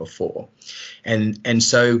about before. And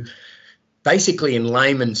so basically, in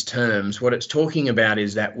layman's terms, what it's talking about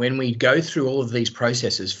is that when we go through all of these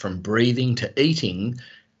processes from breathing to eating,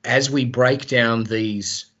 as we break down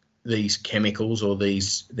these chemicals or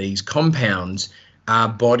these compounds, our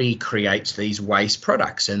body creates these waste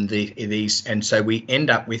products, and so we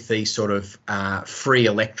end up with these sort of free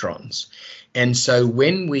electrons. And so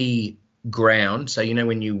when we ground, so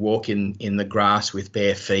when you walk in the grass with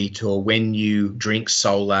bare feet, or when you drink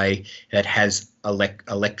Soleil that has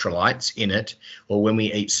electrolytes in it, or when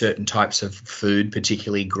we eat certain types of food,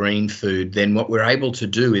 particularly green food, then what we're able to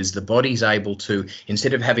do is the body's able to,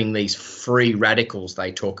 instead of having these free radicals,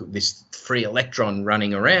 they talk of this free electron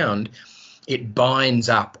running around, it binds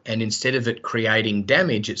up, and instead of it creating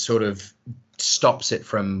damage, it sort of stops it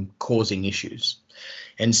from causing issues.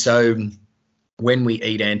 And so when we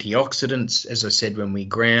eat antioxidants, as I said, when we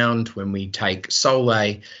ground, when we take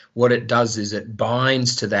Soleil, what it does is it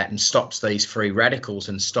binds to that and stops these free radicals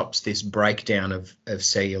and stops this breakdown of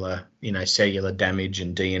cellular damage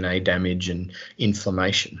and DNA damage and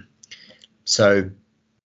inflammation. So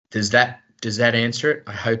does that answer it?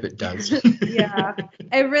 I hope it does. Yeah,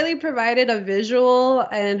 it really provided a visual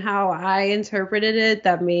and how I interpreted it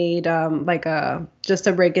that made just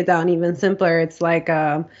to break it down even simpler, it's like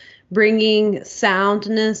bringing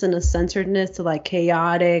soundness and a centeredness to like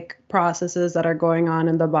chaotic processes that are going on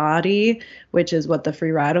in the body, which is what the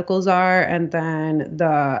free radicals are. And then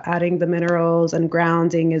adding the minerals and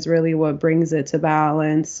grounding is really what brings it to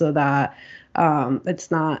balance, so that it's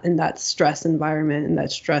not in that stress environment, in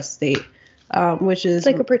that stress state. Which is it's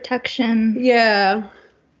like a protection. Yeah.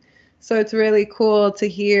 So it's really cool to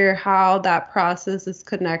hear how that process is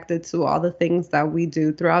connected to all the things that we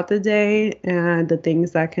do throughout the day and the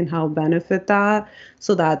things that can help benefit that,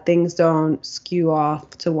 so that things don't skew off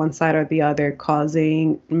to one side or the other,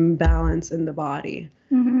 causing imbalance in the body.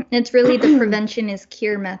 Mm-hmm. It's really the prevention is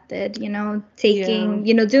cure method, taking,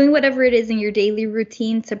 doing whatever it is in your daily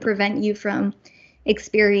routine to prevent you from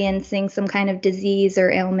experiencing some kind of disease or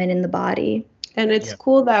ailment in the body. And it's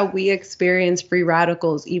cool that we experience free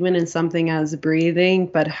radicals even in something as breathing,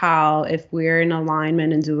 but how if we're in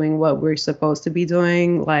alignment and doing what we're supposed to be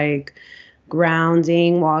doing, like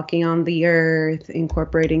grounding, walking on the earth,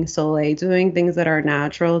 incorporating Soleil, doing things that are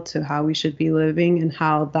natural to how we should be living, and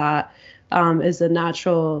how that is a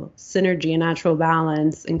natural synergy, a natural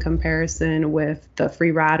balance in comparison with the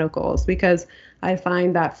free radicals. Because I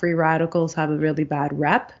find that free radicals have a really bad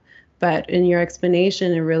rep, but in your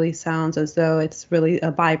explanation, it really sounds as though it's really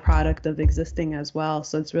a byproduct of existing as well.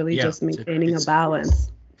 So it's really just maintaining a balance.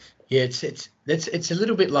 Yeah, it's a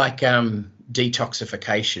little bit like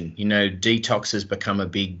detoxification. Detox has become a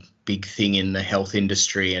big thing in the health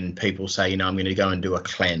industry, and people say, I'm going to go and do a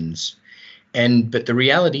cleanse. But the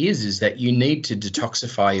reality is that you need to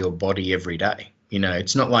detoxify your body every day.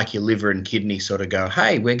 It's not like your liver and kidney sort of go,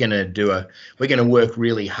 hey, we're going to work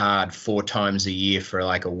really hard 4 times a year for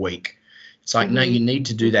like a week. It's like, no, you need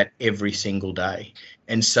to do that every single day.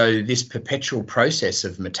 And so this perpetual process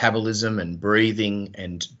of metabolism and breathing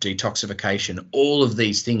and detoxification, all of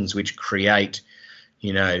these things which create,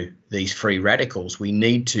 these free radicals, we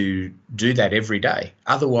need to do that every day.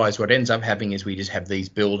 Otherwise, what ends up happening is we just have these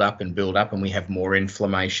build up and we have more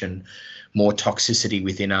inflammation, more toxicity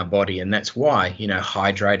within our body. And that's why,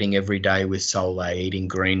 hydrating every day with Soleil, eating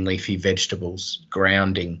green leafy vegetables,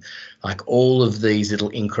 grounding, like all of these little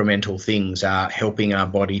incremental things are helping our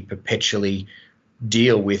body perpetually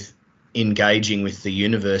deal with engaging with the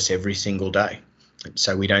universe every single day.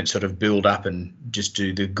 So we don't sort of build up and just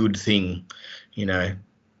do the good thing,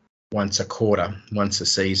 once a quarter, once a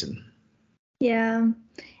season. Yeah.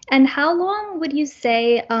 And how long would you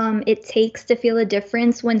say it takes to feel a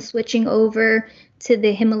difference when switching over to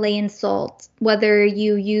the Himalayan salt, whether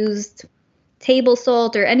you used table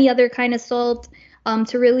salt or any other kind of salt,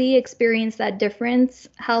 to really experience that difference?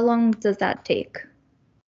 How long does that take?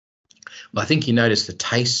 Well, I think you notice the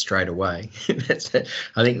taste straight away. I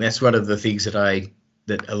think that's one of the things that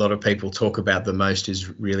that a lot of people talk about the most is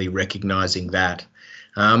really recognizing that.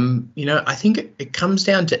 I think it comes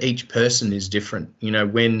down to each person is different.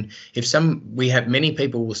 We have many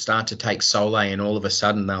people will start to take Sole and all of a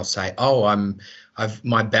sudden they'll say, oh,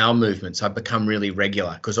 my bowel movements, I've become really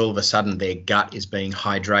regular, because all of a sudden their gut is being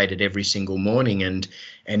hydrated every single morning, and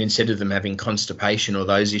instead of them having constipation or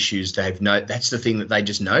those issues, that's the thing that they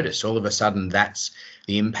just notice. All of a sudden that's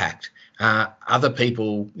the impact. Other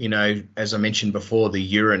people, as I mentioned before, the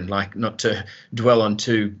urine, like, not to dwell on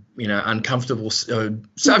too, uncomfortable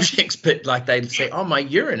subjects, but like they'd say, oh, my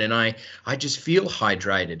urine, and I just feel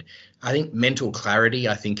hydrated. I think mental clarity,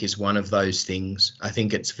 is one of those things. I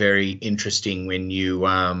think it's very interesting when you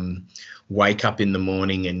wake up in the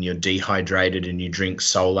morning and you're dehydrated and you drink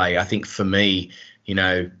Sole. I think for me,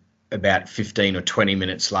 about 15 or 20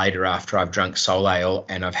 minutes later after I've drunk Sole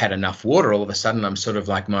and I've had enough water, all of a sudden I'm sort of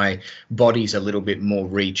like my body's a little bit more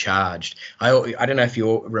recharged. I don't know if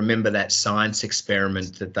you remember that science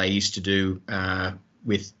experiment that they used to do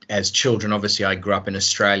as children. Obviously, I grew up in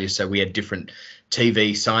Australia, so we had different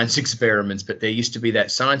TV science experiments, but there used to be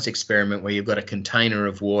that science experiment where you've got a container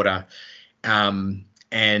of water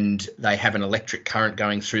and they have an electric current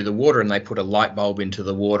going through the water, and they put a light bulb into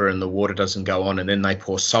the water and the water doesn't go on, and then they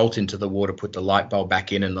pour salt into the water, put the light bulb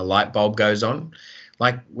back in, and the light bulb goes on.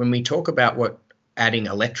 Like, when we talk about adding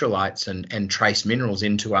electrolytes and trace minerals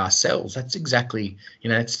into our cells, that's exactly,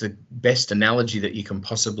 it's the best analogy that you can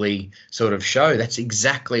possibly sort of show. That's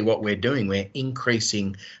exactly what we're doing. We're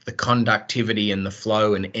increasing the conductivity and the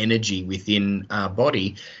flow and energy within our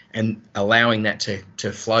body and allowing that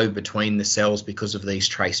to flow between the cells because of these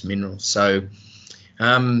trace minerals. So,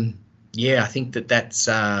 I think that's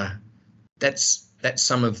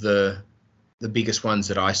some of the biggest ones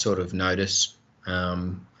that I sort of notice.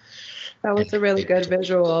 That was a really good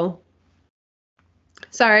visual.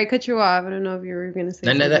 Sorry, I cut you off. I don't know if you were going to say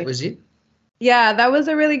something. No, that was it. Yeah, that was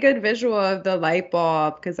a really good visual of the light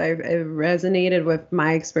bulb, because it resonated with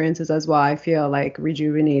my experiences as well. I feel like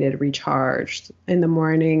rejuvenated, recharged in the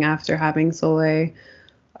morning after having Sole.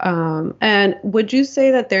 And would you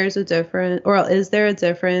say that there's a difference, or is there a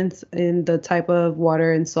difference in the type of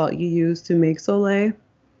water and salt you use to make Sole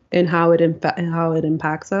and how it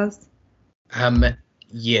impacts us?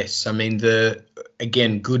 Yes, I mean,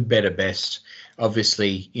 again, good, better, best.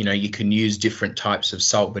 Obviously, you can use different types of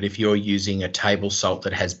salt, but if you're using a table salt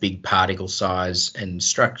that has big particle size and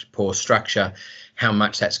poor structure, how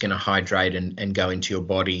much that's going to hydrate and go into your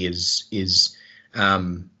body is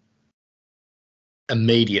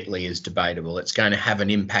immediately is debatable. It's going to have an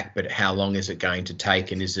impact, but how long is it going to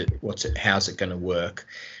take, and how's it going to work?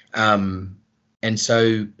 And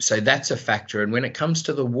so that's a factor. And when it comes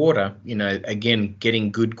to the water, again,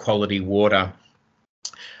 getting good quality water.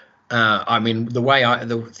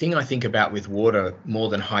 The thing I think about with water more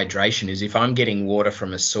than hydration is if I'm getting water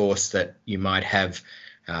from a source that you might have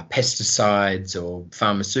pesticides or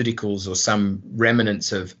pharmaceuticals or some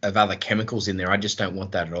remnants of other chemicals in there, I just don't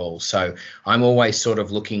want that at all. So I'm always sort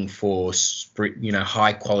of looking for,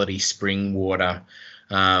 high quality spring water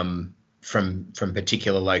from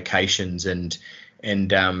particular locations, and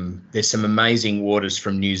there's some amazing waters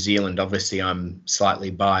from New Zealand. Obviously, I'm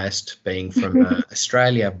slightly biased being from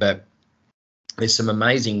Australia, but there's some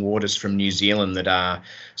amazing waters from New Zealand that are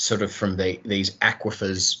sort of from these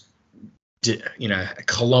aquifers, a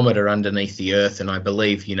kilometre underneath the earth, and I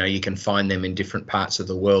believe you can find them in different parts of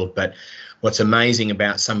the world. But what's amazing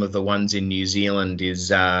about some of the ones in New Zealand is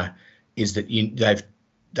that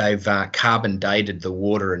they've carbon dated the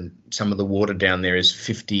water, and some of the water down there is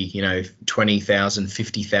 20,000,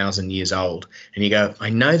 50,000 years old. And you go, I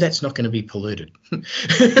know that's not going to be polluted.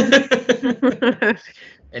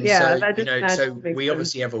 And yeah, so we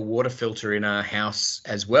obviously have a water filter in our house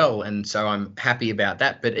as well. And so I'm happy about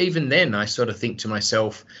that. But even then, I sort of think to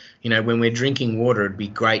myself, when we're drinking water, it'd be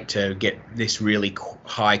great to get this really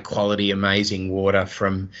high quality, amazing water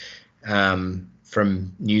from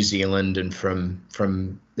New Zealand and from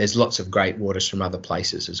there's lots of great waters from other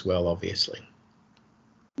places as well, obviously.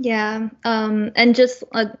 Yeah, and just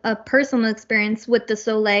a personal experience with the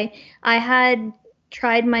Sole. I had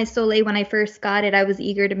tried my Sole when I first got it. I was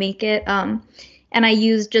eager to make it, and I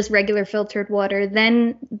used just regular filtered water.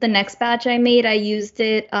 Then the next batch I made,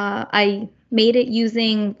 I made it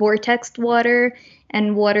using vortexed water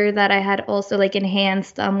and water that I had also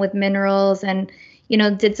enhanced with minerals, and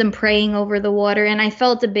did some praying over the water, and I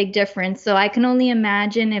felt a big difference. So I can only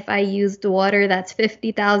imagine if I used water that's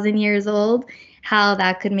 50,000 years old, how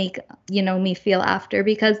that could make, me feel after.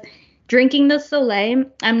 Because drinking the Sole,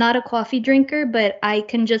 I'm not a coffee drinker, but I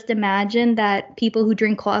can just imagine that people who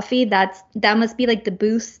drink coffee, that must be the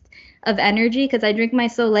boost of energy because I drink my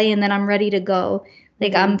Soleil and then I'm ready to go.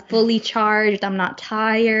 Like I'm fully charged. I'm not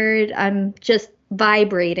tired. I'm just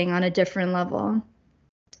vibrating on a different level.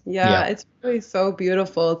 Yeah, it's really so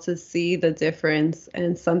beautiful to see the difference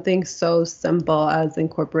in something so simple as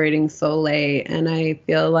incorporating Soleil. And I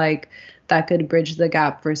feel like that could bridge the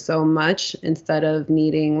gap for so much instead of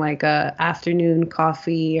needing like a afternoon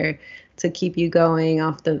coffee or to keep you going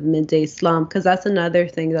off the midday slump. Because that's another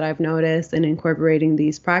thing that I've noticed in incorporating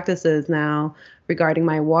these practices now regarding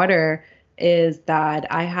my water is that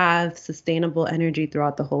I have sustainable energy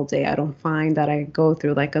throughout the whole day. I don't find that I go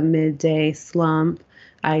through like a midday slump.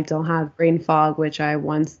 I don't have brain fog, which I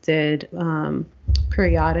once did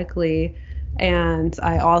periodically. And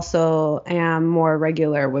I also am more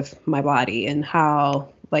regular with my body and how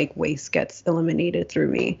like waste gets eliminated through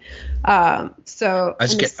me. So I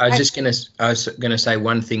was gonna say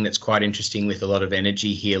one thing that's quite interesting with a lot of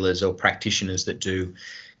energy healers or practitioners that do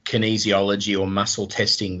kinesiology or muscle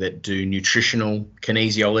testing, that do nutritional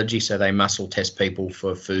kinesiology. So they muscle test people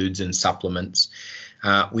for foods and supplements.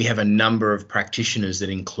 We have a number of practitioners that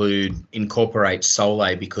incorporate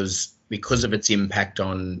Soleil because of its impact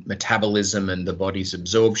on metabolism and the body's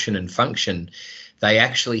absorption and function. They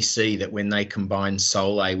actually see that when they combine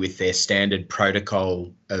Soleil with their standard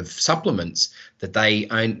protocol of supplements, that they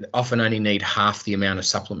often only need half the amount of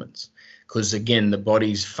supplements. Because again, the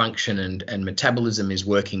body's function and metabolism is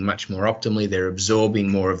working much more optimally. They're absorbing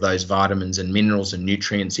more of those vitamins and minerals and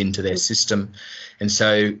nutrients into their system. And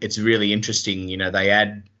so it's really interesting, they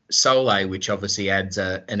add Soleil, which obviously adds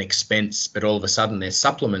an expense, but all of a sudden their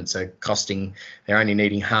supplements are they're only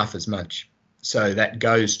needing half as much. So that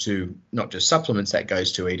goes to not just supplements, that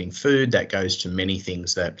goes to eating food, that goes to many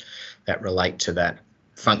things that relate to that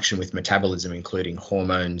function with metabolism, including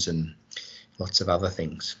hormones and lots of other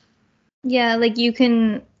things. Yeah, like you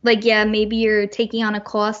can, maybe you're taking on a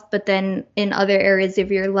cost, but then in other areas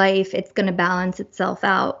of your life, it's going to balance itself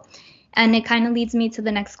out. And it kind of leads me to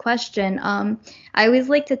the next question. I always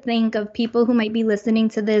like to think of people who might be listening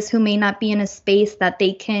to this who may not be in a space that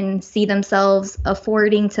they can see themselves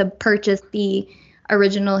affording to purchase the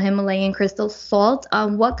original Himalayan crystal salt.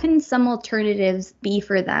 What can some alternatives be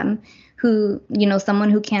for them who,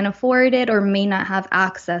 someone who can't afford it or may not have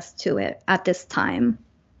access to it at this time?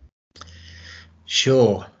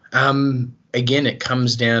 Sure. Again, it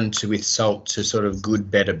comes down to with salt to sort of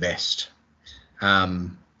good, better, best.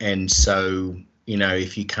 And so,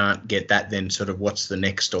 if you can't get that, then sort of what's the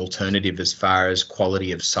next alternative as far as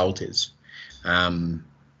quality of salt is?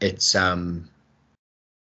 That's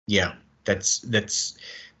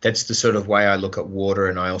the sort of way I look at water,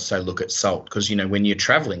 and I also look at salt because, when you're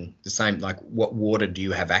traveling, the same, like what water do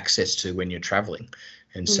you have access to when you're traveling?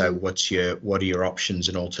 And so what are your options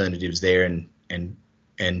and alternatives there?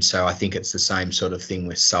 And so I think it's the same sort of thing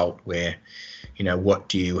with salt where, what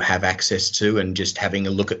do you have access to, and just having a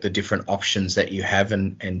look at the different options that you have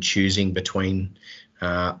and choosing between,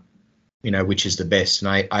 which is the best. And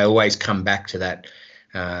I always come back to that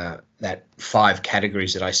 5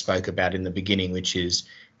 categories that I spoke about in the beginning, which is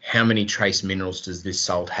how many trace minerals does this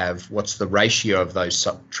salt have? What's the ratio of those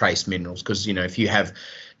trace minerals? Because, if you have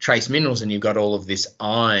trace minerals and you've got all of this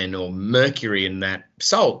iron or mercury in that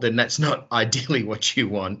salt, then that's not ideally what you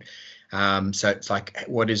want. So it's like,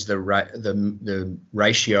 what is the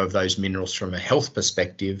ratio of those minerals from a health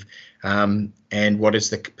perspective, and what is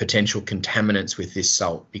the potential contaminants with this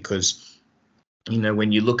salt? Because,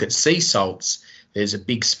 when you look at sea salts, there's a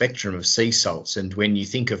big spectrum of sea salts. And when you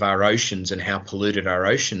think of our oceans and how polluted our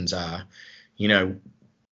oceans are, you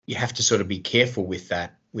have to sort of be careful with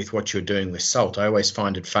that, with what you're doing with salt. I always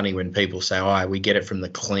find it funny when people say, we get it from the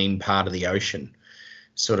clean part of the ocean.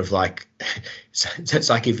 Sort of like, it's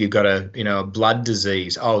like if you've got a blood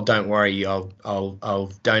disease, don't worry,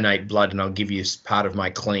 I'll donate blood and I'll give you part of my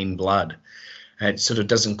clean blood. And it sort of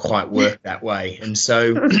doesn't quite work that way. And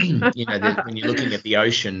so, when you're looking at the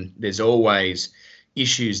ocean, there's always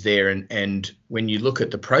issues there. And when you look at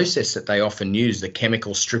the process that they often use, the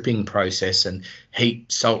chemical stripping process, and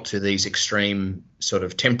heat salt to these extreme sort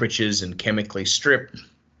of temperatures and chemically strip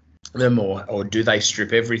them, or do they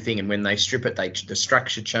strip everything? And when they strip it, the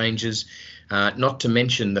structure changes. Not to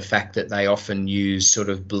mention the fact that they often use sort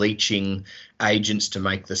of bleaching agents to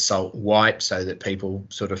make the salt white so that people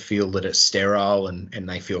sort of feel that it's sterile and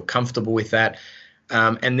they feel comfortable with that.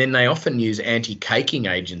 And then they often use anti-caking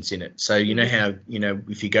agents in it. So how,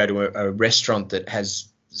 if you go to a restaurant that has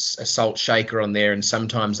a salt shaker on there, and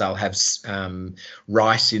sometimes they'll have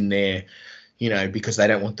rice in there, because they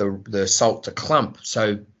don't want the salt to clump.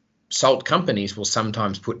 So salt companies will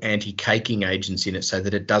sometimes put anti-caking agents in it so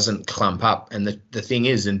that it doesn't clump up. And the thing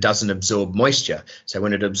is, and doesn't absorb moisture. So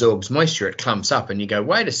when it absorbs moisture, it clumps up. And you go,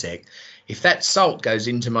 wait a sec, if that salt goes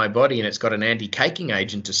into my body and it's got an anti-caking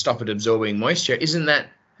agent to stop it absorbing moisture, isn't that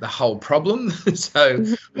the whole problem? So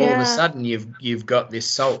all of a sudden you've got this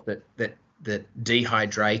salt that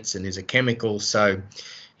dehydrates and is a chemical. So,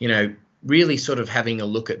 really sort of having a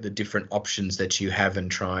look at the different options that you have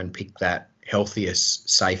and try and pick that healthiest,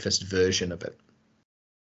 safest version of it.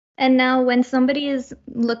 And now when somebody is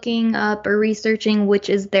looking up or researching which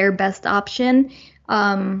is their best option,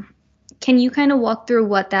 can you kind of walk through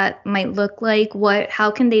what that might look like?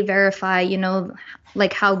 How can they verify,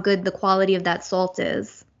 like how good the quality of that salt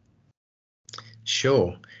is?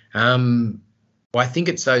 Sure. Well, I think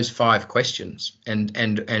it's those 5 questions, and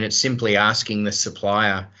it's simply asking the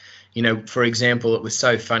supplier. For example, it was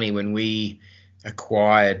so funny when we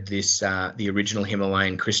acquired this, the original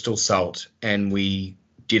Himalayan crystal salt, and we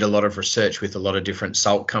did a lot of research with a lot of different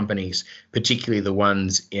salt companies, particularly the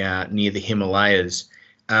ones near the Himalayas.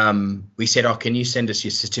 We said, can you send us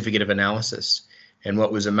your certificate of analysis? And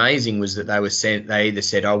what was amazing was that they either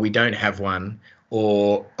said, we don't have one,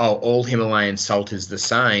 or all Himalayan salt is the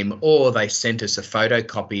same, or they sent us a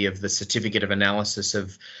photocopy of the certificate of analysis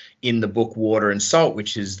of in the book Water and Salt,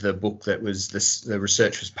 which is the book that was the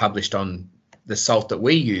research was published on the salt that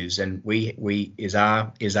we use, and we is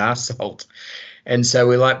our salt. And so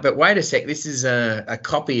we're like, but wait a sec, this is a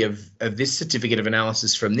copy of this certificate of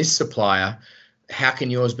analysis from this supplier. How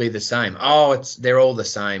can yours be the same? They're all the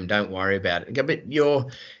same. Don't worry about it. But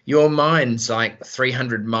your mine's like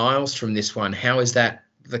 300 miles from this one. How is that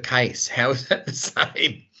the case? How is that the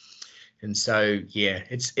same? And so,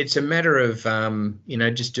 it's a matter of,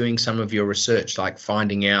 just doing some of your research, like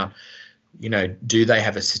finding out, do they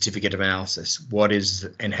have a certificate of analysis?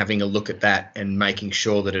 And having a look at that and making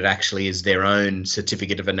sure that it actually is their own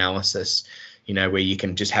certificate of analysis, where you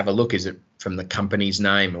can just have a look. Is it from the company's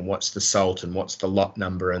name, and what's the salt and what's the lot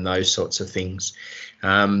number and those sorts of things.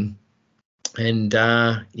 And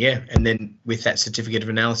then with that certificate of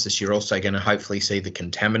analysis, you're also going to hopefully see the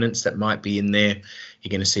contaminants that might be in there. You're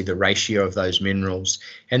going to see the ratio of those minerals,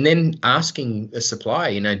 and then asking the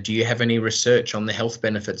supplier, do you have any research on the health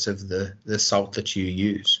benefits of the salt that you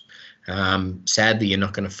use? Sadly, you're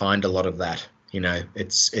not going to find a lot of that.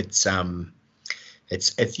 It's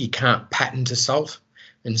you can't patent a salt.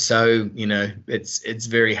 And so, it's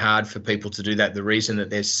very hard for people to do that. The reason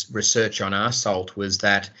that there's research on our salt was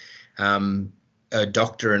that a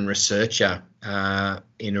doctor and researcher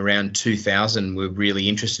in around 2000 were really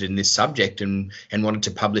interested in this subject and wanted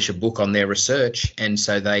to publish a book on their research. And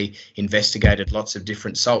so they investigated lots of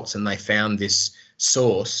different salts, and they found this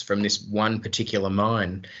source from this one particular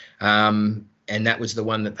mine. And that was the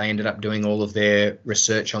one that they ended up doing all of their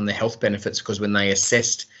research on the health benefits, because when they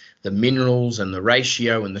assessed the minerals and the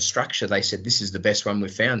ratio and the structure, they said, this is the best one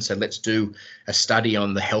we've found. So let's do a study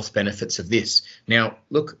on the health benefits of this. Now,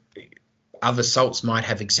 look, other salts might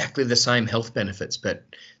have exactly the same health benefits, but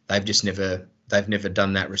they've never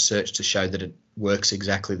done that research to show that it works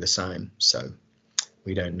exactly the same. So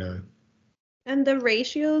we don't know. And the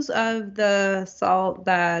ratios of the salt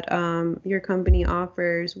that your company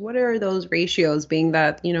offers, what are those ratios, being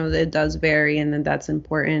that, it does vary, and then that's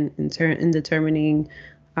important in determining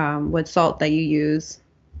what salt that you use?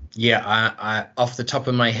 Yeah, I off the top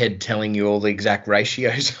of my head telling you all the exact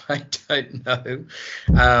ratios, I don't know.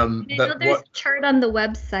 But there's a chart on the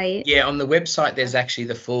website. Yeah, on the website there's actually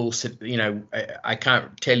the full, I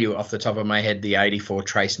can't tell you off the top of my head the 84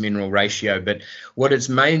 trace mineral ratio, but what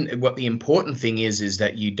the important thing is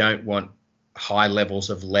that you don't want high levels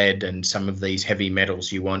of lead and some of these heavy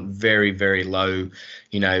metals. You want very, very low,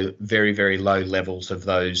 very, very low levels of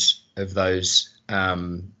those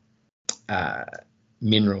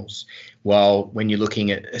minerals. While when you're looking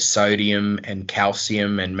at sodium and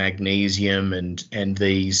calcium and magnesium and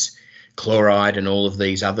these chloride and all of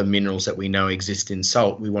these other minerals that we know exist in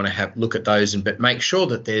salt, we want to look at those but make sure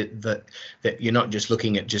that that you're not just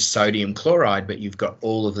looking at just sodium chloride, but you've got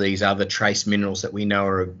all of these other trace minerals that we know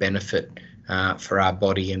are of benefit for our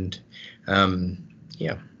body. And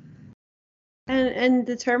And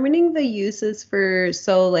determining the uses for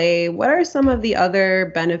Solae, what are some of the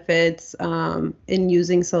other benefits in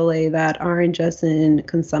using Solae that aren't just in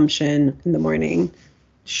consumption in the morning?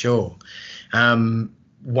 Sure.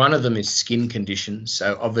 One of them is skin conditions.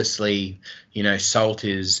 So obviously, salt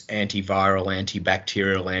is antiviral,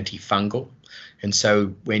 antibacterial, antifungal. And so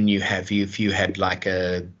when if you had like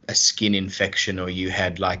a skin infection, or you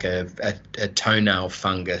had like a toenail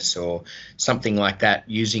fungus or something like that,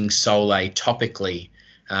 using Solae topically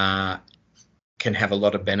can have a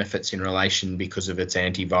lot of benefits in relation because of its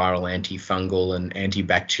antiviral, antifungal, and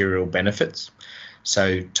antibacterial benefits.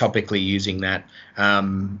 So topically using that,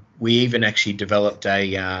 we even actually developed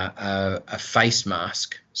a face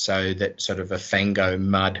mask, so that sort of a fango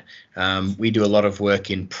mud. We do a lot of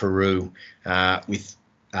work in Peru with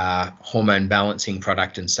hormone balancing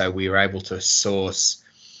product, and so we were able to source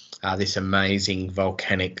this amazing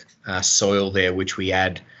volcanic soil there, which we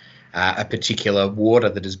add a particular water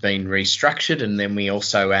that has been restructured, and then we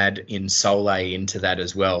also add in Solay into that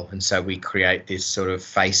as well. And so we create this sort of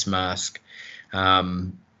face mask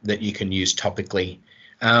that you can use topically.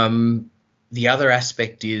 The other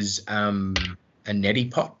aspect is a neti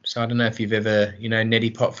pot. So I don't know if you've ever,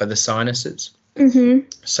 neti pot for the sinuses. Mm-hmm.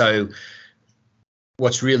 So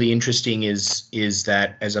what's really interesting is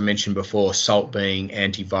that, as I mentioned before, salt being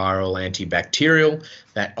antiviral, antibacterial,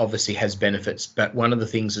 that obviously has benefits. But one of the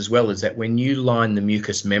things as well is that when you line the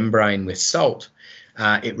mucous membrane with salt,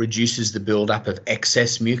 it reduces the buildup of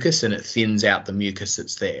excess mucus and it thins out the mucus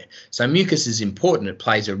that's there. So mucus is important. It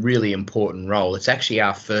plays a really important role. It's actually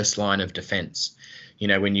our first line of defense.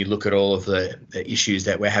 When you look at all of the issues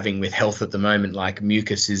that we're having with health at the moment, like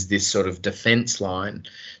mucus is this sort of defense line.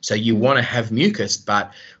 So you want to have mucus,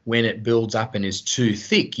 but when it builds up and is too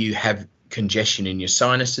thick, you have congestion in your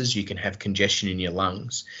sinuses, you can have congestion in your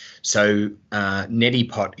lungs. So neti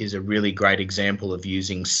pot is a really great example of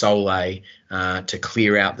using Solay to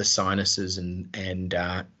clear out the sinuses and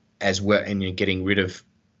as well, and you're getting rid of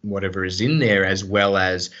whatever is in there, as well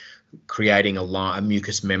as creating a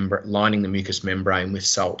mucous lining the mucous membrane with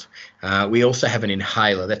salt. We also have an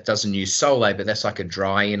inhaler that doesn't use Solay, but that's like a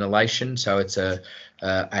dry inhalation. So it's I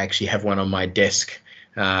actually have one on my desk,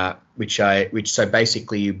 which so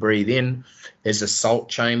basically you breathe in, there's a salt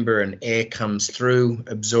chamber and air comes through,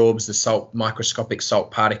 absorbs the microscopic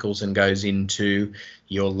salt particles and goes into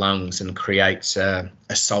your lungs and creates a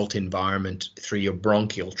salt environment through your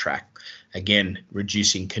bronchial tract. Again,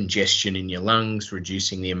 reducing congestion in your lungs,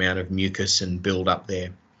 reducing the amount of mucus and build up there.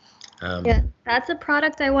 Yeah, that's a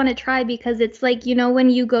product I want to try, because it's like, when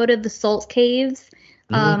you go to the salt caves,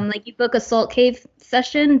 like you book a salt cave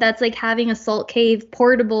session, that's like having a salt cave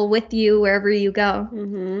portable with you wherever you go.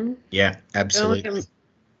 Mm-hmm. Yeah, absolutely. I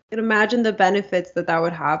can imagine the benefits that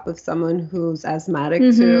would have with someone who's asthmatic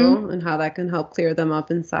too, and how that can help clear them up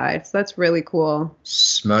inside. So that's really cool.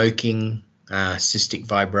 Smoking, cystic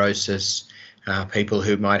fibrosis, people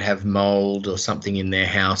who might have mold or something in their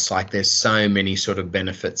house, like there's so many sort of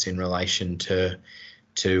benefits in relation to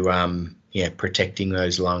protecting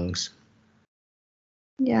those lungs.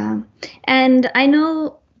 Yeah. And I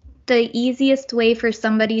know the easiest way for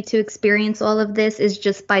somebody to experience all of this is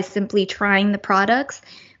just by simply trying the products.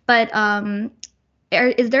 But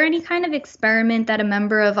is there any kind of experiment that a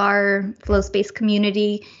member of our Flow Space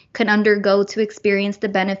community can undergo to experience the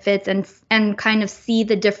benefits and kind of see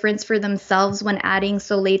the difference for themselves when adding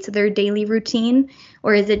Solay to their daily routine?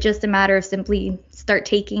 Or is it just a matter of simply start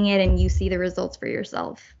taking it and you see the results for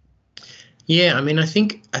yourself? Yeah, I mean, I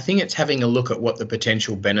think it's having a look at what the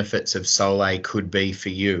potential benefits of Solay could be for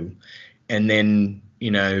you, and then,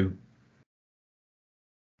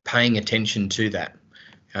 paying attention to that.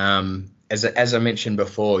 As I mentioned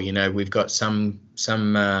before, we've got some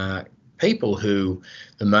people who,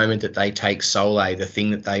 the moment that they take Solay, the thing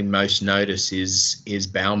that they most notice is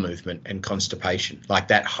bowel movement and constipation, like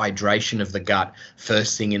that hydration of the gut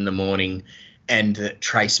first thing in the morning, and the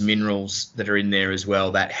trace minerals that are in there as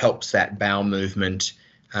well, that helps that bowel movement.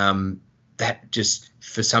 That just,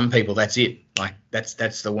 for some people, that's it. Like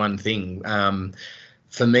that's the one thing.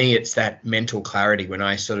 For me, it's that mental clarity when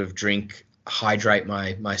I sort of hydrate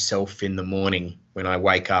myself in the morning when I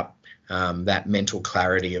wake up. That mental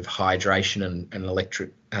clarity of hydration and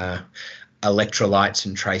electrolytes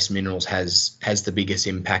and trace minerals has the biggest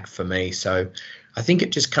impact for me. So I think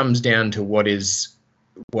it just comes down to what is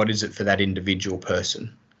it for that individual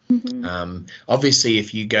person. Mm-hmm. Obviously,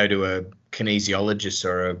 if you go to a kinesiologist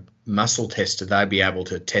or a muscle tester, they'll be able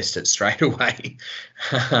to test it straight away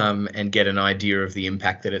and get an idea of the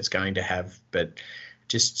impact that it's going to have. But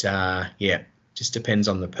just depends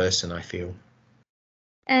on the person, I feel.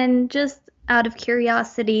 And just out of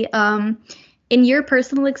curiosity, in your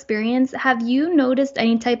personal experience, have you noticed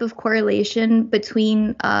any type of correlation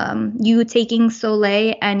between you taking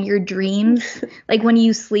Solay and your dreams? Like when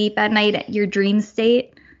you sleep at night, your dream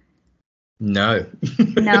state? No.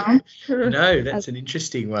 No? No, that's an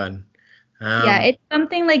interesting one. Yeah, it's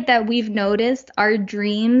something like that we've noticed. Our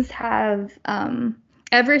dreams have,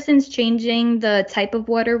 ever since changing the type of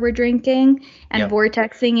water we're drinking and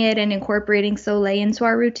vortexing it and incorporating Solay into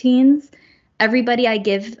our routines, everybody I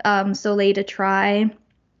give Solay to try,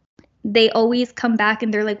 they always come back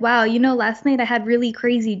and they're like, wow, last night I had really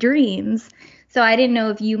crazy dreams. So I didn't know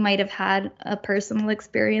if you might have had a personal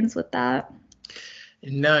experience with that.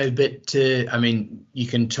 No, but I mean, you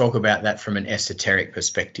can talk about that from an esoteric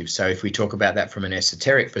perspective. So if we talk about that from an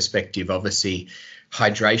esoteric perspective, obviously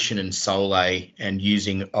hydration and Soleil, and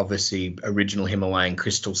using obviously original Himalayan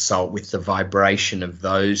crystal salt with the vibration of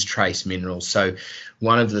those trace minerals. So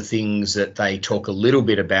one of the things that they talk a little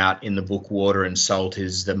bit about in the book Water and Salt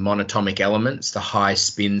is the monatomic elements, the high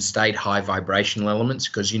spin state, high vibrational elements,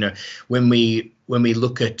 because when we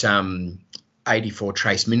look at 84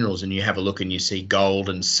 trace minerals and you have a look and you see gold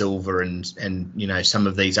and silver and some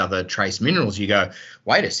of these other trace minerals, you go,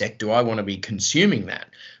 wait a sec, do I want to be consuming that?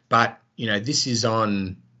 But this is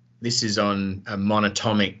on a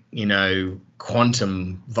monatomic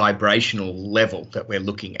quantum vibrational level that we're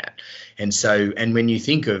looking at. And when you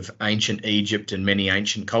think of ancient Egypt and many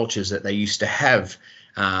ancient cultures, that they used to have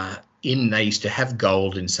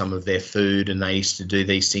gold in some of their food, and they used to do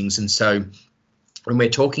these things. And so when we're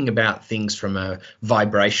talking about things from a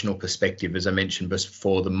vibrational perspective, as I mentioned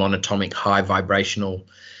before, the monatomic high vibrational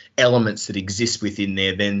elements that exist within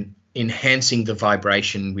there, then enhancing the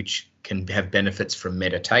vibration, which can have benefits from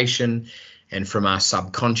meditation and from our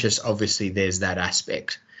subconscious, obviously there's that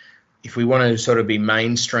aspect. If we want to sort of be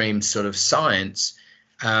mainstream sort of science,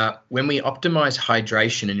 when we optimize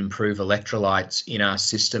hydration and improve electrolytes in our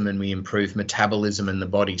system, and we improve metabolism and the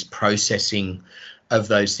body's processing of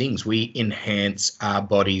those things, we enhance our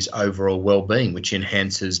body's overall well-being, which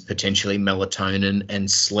enhances potentially melatonin and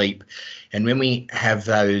sleep. And when we have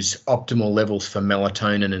those optimal levels for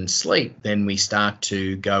melatonin and sleep, then we start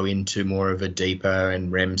to go into more of a deeper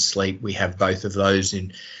and REM sleep. We have both of those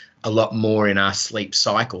in a lot more in our sleep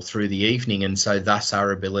cycle through the evening, and so thus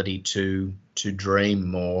our ability to dream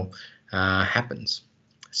more happens.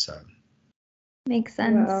 So makes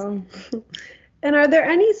sense. Wow. And are there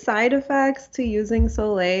any side effects to using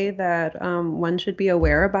Soleil that one should be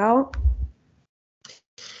aware about?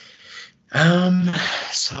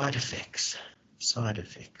 Side effects.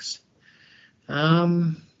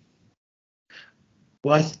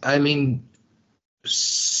 Well, I mean,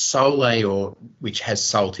 Soleil, which has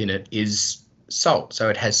salt in it, is salt, so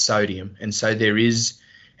it has sodium, and so there is,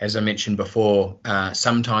 as I mentioned before,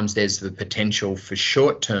 sometimes there's the potential for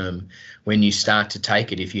short term when you start to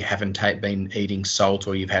take it, if you haven't been eating salt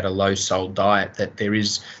or you've had a low salt diet, that there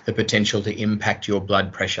is the potential to impact your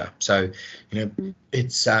blood pressure. So,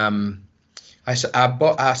 it's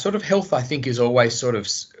our sort of health, I think, is always sort of,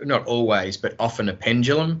 not always, but often a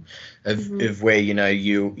pendulum of where,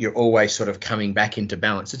 you're always sort of coming back into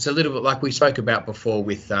balance. It's a little bit like we spoke about before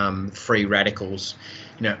with free radicals.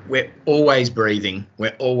 We're always breathing,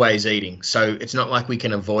 we're always eating. So it's not like we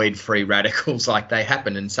can avoid free radicals, like they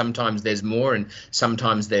happen. And sometimes there's more and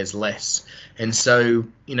sometimes there's less. And so,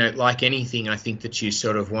 like anything, I think that you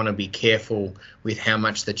sort of want to be careful with how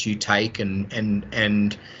much that you take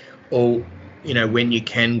and all, when you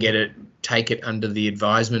can get it, take it under the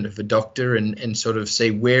advisement of a doctor and sort of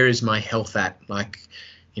see, where is my health at? Like,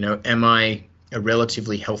 am I a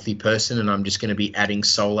relatively healthy person and I'm just going to be adding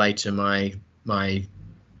Soleil to my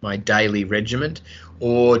daily regimen,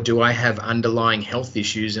 or do I have underlying health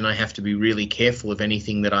issues and I have to be really careful of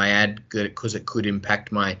anything that I add, because it could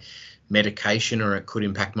impact my medication or it could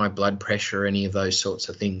impact my blood pressure or any of those sorts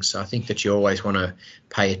of things. So I think that you always want to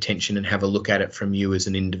pay attention and have a look at it from you as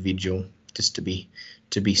an individual, just to be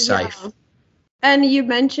safe. Yeah. And you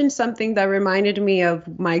mentioned something that reminded me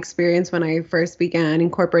of my experience when I first began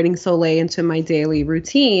incorporating Soleil into my daily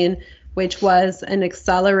routine, which was an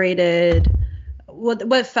accelerated,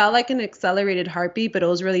 what felt like an accelerated heartbeat, but it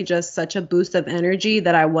was really just such a boost of energy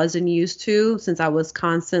that I wasn't used to, since I was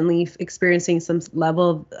constantly experiencing some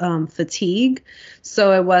level of fatigue.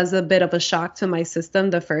 So it was a bit of a shock to my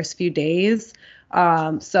system the first few days.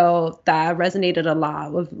 So that resonated a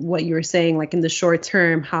lot with what you were saying, like in the short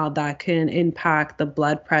term, how that can impact the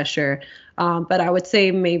blood pressure. But I would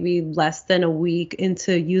say maybe less than a week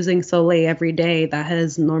into using Soleil every day, that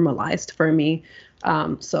has normalized for me.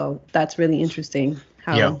 So that's really interesting.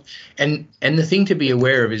 Yeah. And the thing to be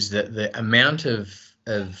aware of is that the amount of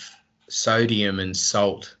sodium and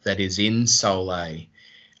salt that is in Soleil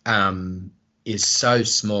is so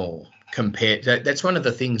small compared. That's one of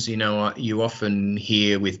the things, you often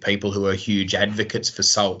hear with people who are huge advocates for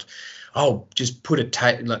salt. Oh, just put a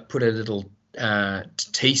little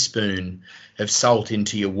teaspoon of salt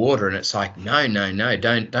into your water, and it's like, no,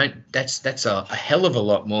 don't. That's a hell of a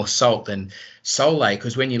lot more salt than Soleil,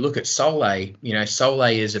 because when you look at Soleil,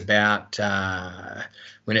 Soleil is about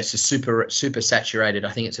when it's a super saturated,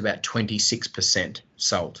 I think it's about 26%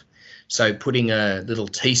 salt. So putting a little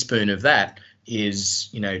teaspoon of that is,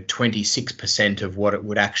 26% of what it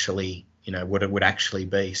would actually,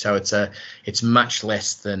 be. So it's much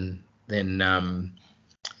less than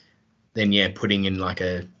putting in like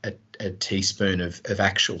a teaspoon of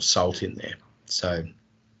actual salt in there. So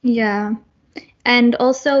yeah. And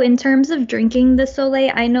also in terms of drinking the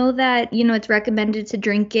Soleil, I know that, it's recommended to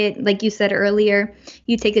drink it, like you said earlier,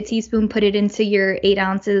 you take a teaspoon, put it into your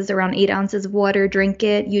around 8 ounces of water, drink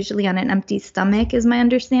it, usually on an empty stomach is my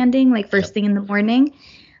understanding, like first thing in the morning.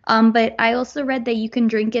 But I also read that you can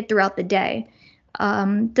drink it throughout the day.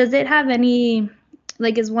 Does it have any,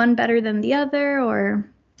 is one better than the other, or?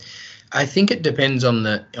 I think it depends on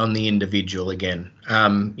the individual again.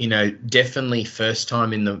 Definitely first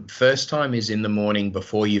time is in the morning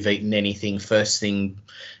before you've eaten anything, first thing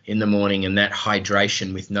in the morning, and that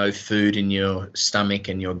hydration with no food in your stomach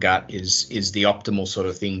and your gut is the optimal sort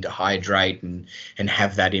of thing to hydrate and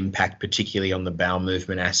have that impact, particularly on the bowel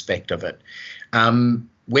movement aspect of it.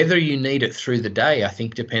 Whether you need it through the day, I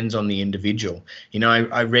think depends on the individual.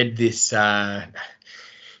 I read this. I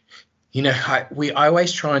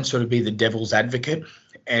always try and sort of be the devil's advocate,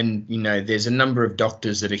 and there's a number of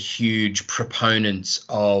doctors that are huge proponents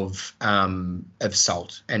of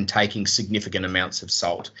salt and taking significant amounts of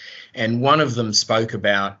salt, and one of them spoke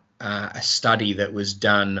about a study that was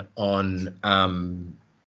done on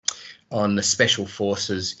the special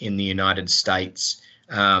forces in the United States,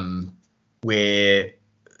 where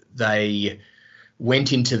they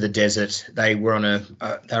went into the desert. They were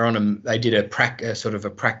they did a practice,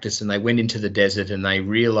 and they went into the desert, and they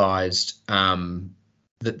realized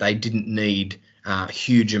that they didn't need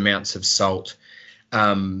huge amounts of salt.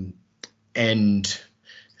 Sorry,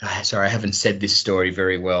 I haven't said this story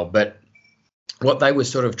very well, but what they were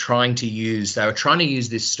sort of trying to use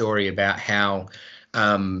this story about how,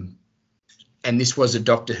 and this was a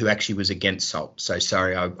doctor who actually was against salt. So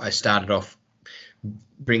sorry, I started off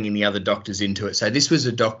bringing the other doctors into it. So this was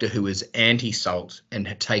a doctor who was anti-salt and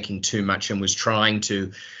had taken too much, and was trying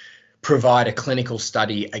to provide a clinical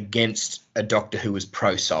study against a doctor who was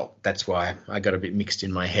pro-salt. That's why I got a bit mixed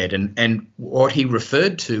in my head. And what he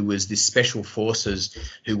referred to was this special forces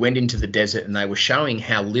who went into the desert, and they were showing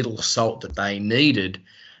how little salt that they needed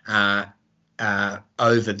over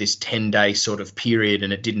this 10-day sort of period,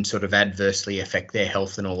 and it didn't sort of adversely affect their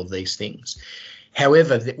health and all of these things.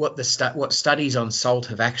 However, what studies on salt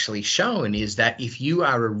have actually shown is that if you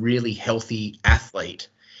are a really healthy athlete,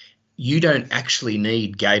 you don't actually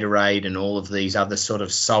need Gatorade and all of these other sort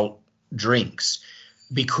of salt drinks,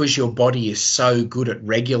 because your body is so good at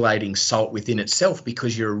regulating salt within itself,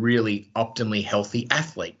 because you're a really optimally healthy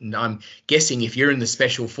athlete. And I'm guessing if you're in the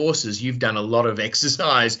special forces, you've done a lot of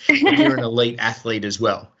exercise and you're an elite athlete as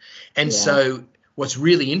well. And so what's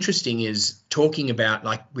really interesting is talking about,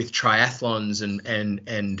 like, with triathlons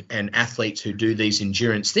and athletes who do these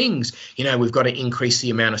endurance things, we've got to increase the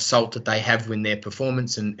amount of salt that they have in their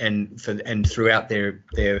performance and throughout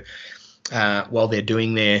their while they're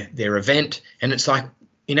doing their event. And it's like,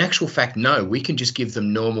 in actual fact, no, we can just give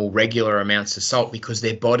them normal, regular amounts of salt, because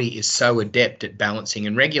their body is so adept at balancing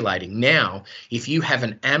and regulating. Now, if you have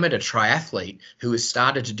an amateur triathlete who has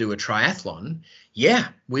started to do a triathlon,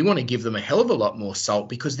 we want to give them a hell of a lot more salt,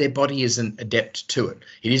 because their body isn't adept to it.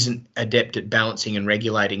 It isn't adept at balancing and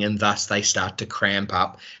regulating, and thus they start to cramp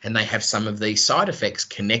up, and they have some of these side effects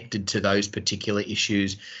connected to those particular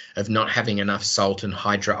issues of not having enough salt and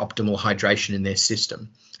optimal hydration in their system.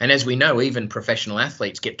 And as we know, even professional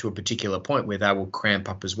athletes get to a particular point where they will cramp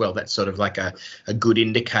up as well. That's sort of like a good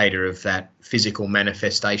indicator of that physical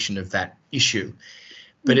manifestation of that issue.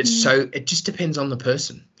 But it just depends on the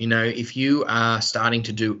person. If you are starting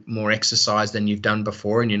to do more exercise than you've done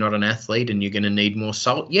before, and you're not an athlete and you're going to need more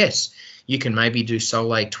salt, yes, you can maybe do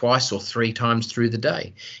Soleil twice or 3 times through the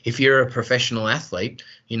day. If you're a professional athlete,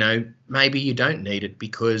 maybe you don't need it,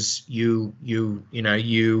 because your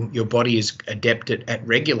body is adept at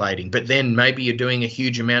regulating. But then maybe you're doing a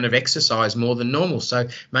huge amount of exercise, more than normal, so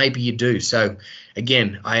maybe you do. So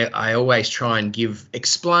again, I always try and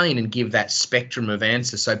explain and give that spectrum of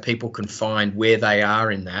answers, so people can find where they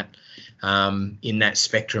are in that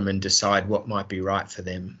spectrum and decide what might be right for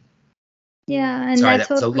them. Yeah, and sorry,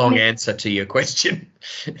 that's a long answer to your question.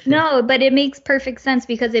 No, but it makes perfect sense,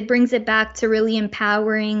 because it brings it back to really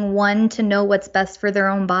empowering one to know what's best for their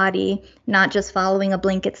own body, not just following a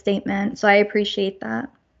blanket statement. So I appreciate that.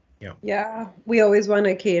 Yeah, we always want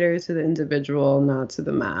to cater to the individual, not to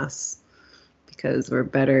the mass, because we're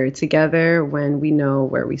better together when we know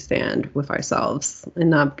where we stand with ourselves, and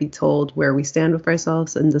not be told where we stand with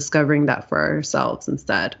ourselves, and discovering that for ourselves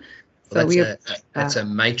instead. Well, that's a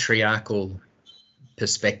matriarchal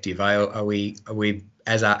perspective? Are we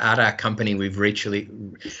at our company, we've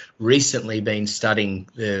recently been studying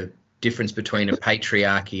the difference between a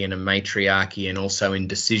patriarchy and a matriarchy, and also in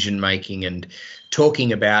decision making, and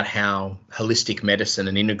talking about how holistic medicine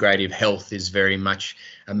and integrative health is very much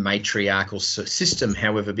a matriarchal system.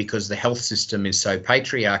 However, because the health system is so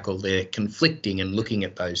patriarchal, they're conflicting and looking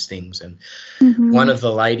at those things. And one of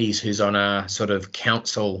the ladies who's on a sort of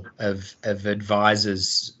council of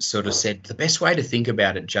advisors sort of said, the best way to think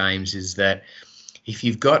about it, James, is that if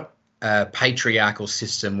you've got a patriarchal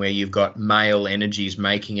system where you've got male energies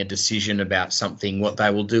making a decision about something, what they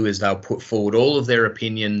will do is they'll put forward all of their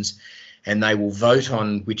opinions and they will vote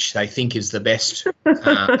on which they think is the best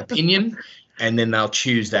opinion, and then they'll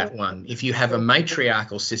choose that one. If you have a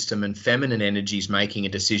matriarchal system and feminine energies making a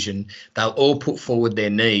decision, they'll all put forward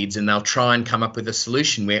their needs and they'll try and come up with a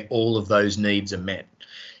solution where all of those needs are met.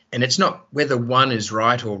 And it's not whether one is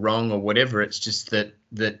right or wrong or whatever, it's just that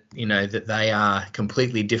you know, that they are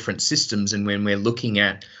completely different systems. And when we're looking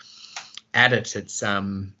at it, it's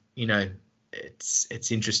you know,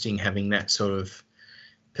 it's interesting having that sort of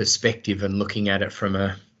perspective and looking at it from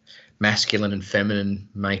a masculine and feminine,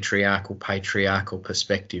 matriarchal, patriarchal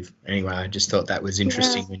perspective. Anyway, I just thought that was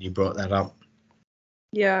interesting when you brought that up.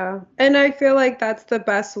 Yeah. And I feel like that's the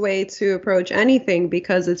best way to approach anything,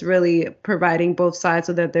 because it's really providing both sides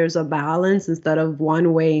so that there's a balance instead of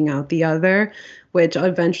one weighing out the other, which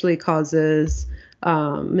eventually causes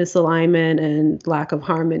misalignment and lack of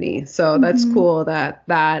harmony. So that's cool that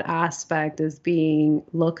that aspect is being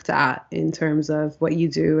looked at in terms of what you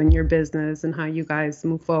do in your business and how you guys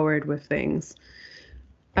move forward with things.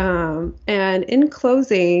 And in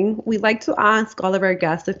closing, we like to ask all of our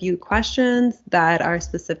guests a few questions that are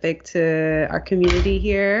specific to our community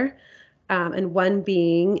here. And one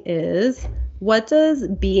being is, what does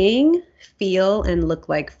being feel and look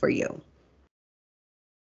like for you?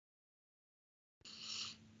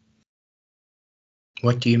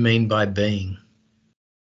 What do you mean by being?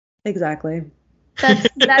 Exactly. That's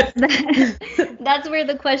where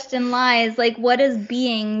the question lies. Like, what does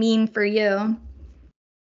being mean for you?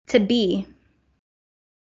 To be.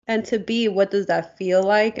 And to be, what does that feel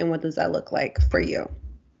like, and what does that look like for you?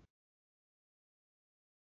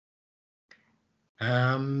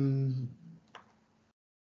 There's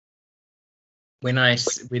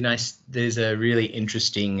a really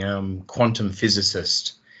interesting quantum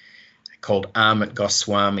physicist called Amit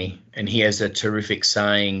Goswami, and he has a terrific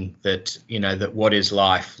saying that, you know, that what is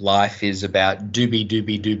life? Life is about doobie,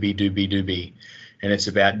 doobie, doobie, doobie, doobie. And it's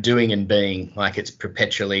about doing and being, like it's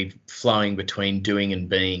perpetually flowing between doing and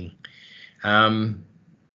being.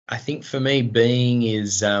 I think for me, being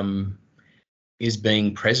is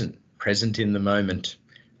being present in the moment,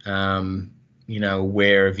 you know,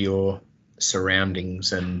 aware of your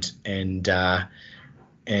surroundings and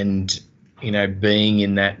you know, being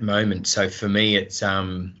in that moment. So for me, it's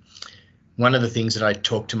one of the things that I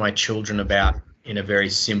talk to my children about in a very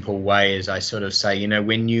simple way is I sort of say, you know,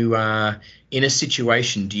 when you are in a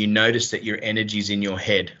situation, do you notice that your energy's in your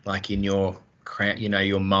head, like in your, you know,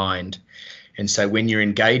 your mind? And so when you're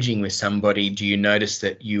engaging with somebody, do you notice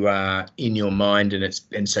that you are in your mind,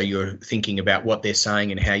 and so you're thinking about what they're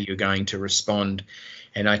saying and how you're going to respond?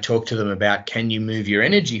 And I talk to them about, can you move your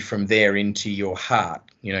energy from there into your heart?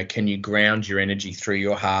 You know, can you ground your energy through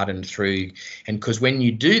your heart and because when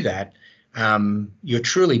you do that, you're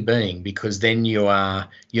truly being, because then you're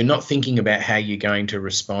not thinking about how you're going to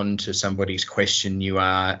respond to somebody's question. You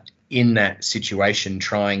are in that situation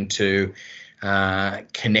trying to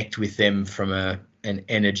connect with them from an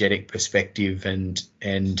energetic perspective,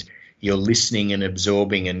 and you're listening and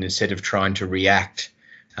absorbing, and instead of trying to react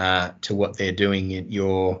to what they're doing,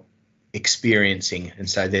 you're experiencing. And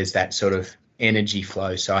so there's that sort of energy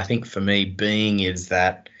flow. So I think for me, being is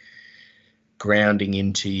that grounding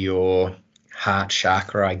into your heart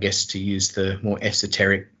chakra, I guess, to use the more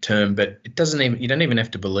esoteric term, but you don't even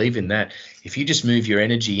have to believe in that. If you just move your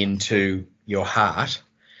energy into your heart,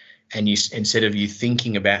 and you, instead of you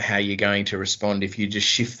thinking about how you're going to respond, if you just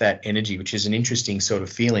shift that energy, which is an interesting sort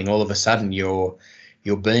of feeling, all of a sudden you're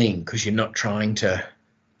being, because you're not trying to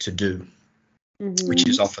do, which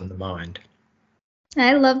is often the mind.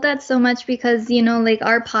 I love that so much, because, you know, like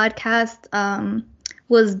our podcast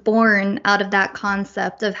was born out of that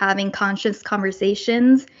concept of having conscious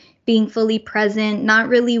conversations, being fully present, not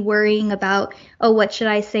really worrying about, oh, what should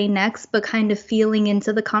I say next, but kind of feeling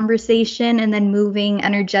into the conversation and then moving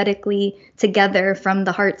energetically together from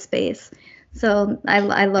the heart space. So I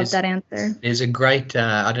love that answer. There's a great,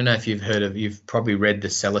 I don't know if you've probably read the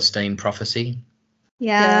Celestine Prophecy.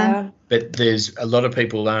 Yeah. But there's a lot of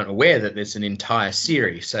people aren't aware that there's an entire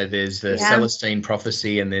series. So there's the Celestine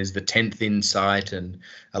Prophecy, and there's the 10th Insight, and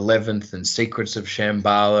 11th, and Secrets of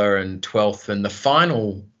Shambhala, and 12th, and the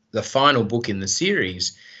final book in the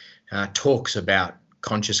series talks about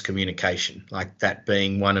conscious communication, like that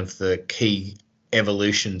being one of the key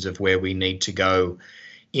evolutions of where we need to go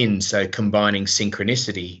in. So combining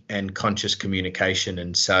synchronicity and conscious communication.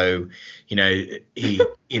 And so, he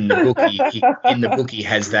in the book he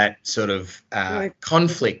has that sort of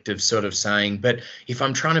conflict of sort of saying, but if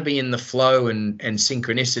I'm trying to be in the flow and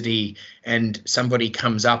synchronicity, and somebody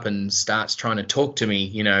comes up and starts trying to talk to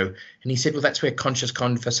me, and he said, well, that's where conscious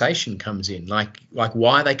conversation comes in. Like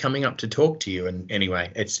why are they coming up to talk to you? And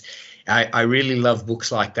anyway, I really love books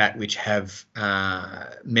like that, which have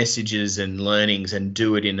messages and learnings, and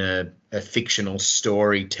do it in a fictional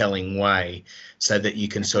storytelling way, so that you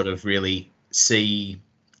can sort of really see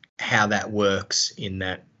how that works in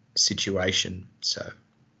that situation. So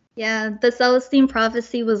yeah, the Celestine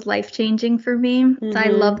Prophecy was life-changing for me. So I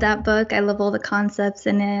love that book. I love all the concepts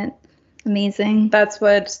in it. Amazing. That's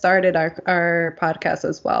what started our podcast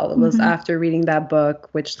as well. It was after reading that book,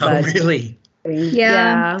 which really?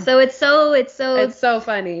 Yeah. So it's so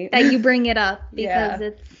funny that you bring it up,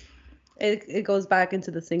 because it goes back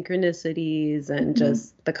into the synchronicities and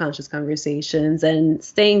just the conscious conversations and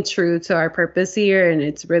staying true to our purpose here. And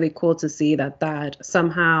it's really cool to see that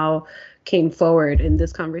somehow came forward in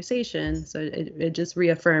this conversation. So it just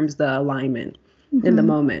reaffirms the alignment in the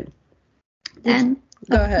moment. Go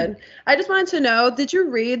ahead. I just wanted to know, did you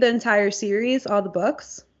read the entire series, all the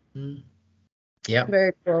books? Yeah.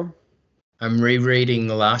 Very cool. I'm rereading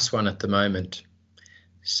the last one at the moment.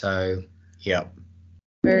 So, yeah.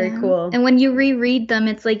 Very cool. And when you reread them,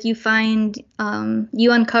 it's like you find,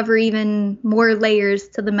 you uncover even more layers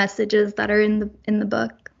to the messages that are in the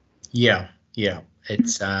book. Yeah.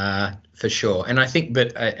 It's for sure. And I think,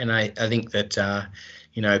 I think that,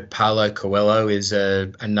 Paulo Coelho is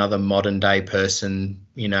another modern day person,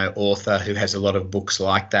 author who has a lot of books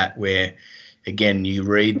like that, where, again, you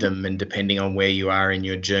read them, and depending on where you are in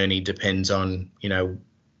your journey depends on,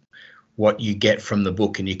 what you get from the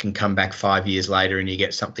book, and you can come back 5 years later and you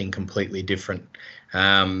get something completely different.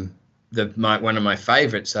 One of my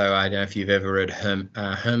favorites, so I don't know if you've ever read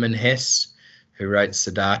Hermann Hesse, who wrote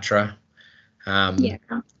Siddhartha, and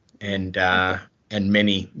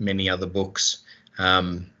many other books.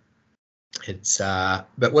 But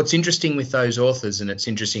what's interesting with those authors, and it's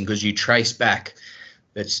interesting because you trace back,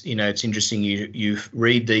 it's interesting, you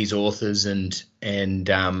read these authors and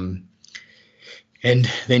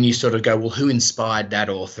then you sort of go, well, who inspired that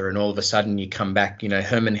author? And all of a sudden you come back,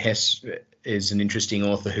 Hermann Hesse is an interesting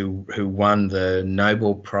author who won the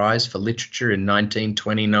Nobel Prize for Literature in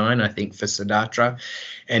 1929, I think, for Siddhartha.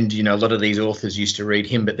 And, a lot of these authors used to read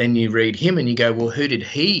him, but then you read him and you go, well, who did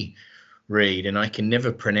he read? And I can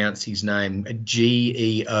never pronounce his name,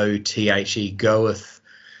 Geothe, Goethe.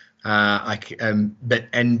 And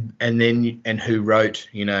who wrote,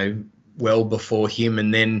 well before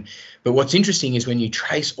him. But what's interesting is when you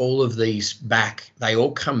trace all of these back, they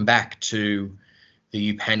all come back to the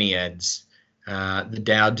Upanishads, the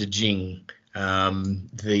Tao Te Ching,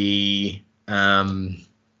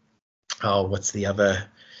 what's the other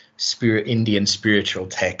Indian spiritual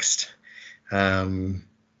text? The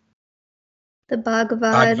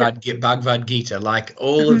Bhagavad Gita, like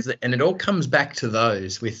all of and it all comes back to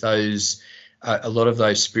those, with those, a lot of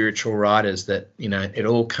those spiritual writers, that, it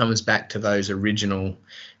all comes back to those original,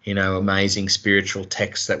 amazing spiritual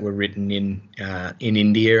texts that were written in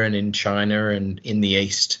India and in China and in the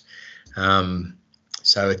East.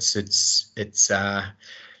 So it's I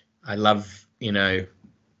love,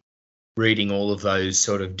 reading all of those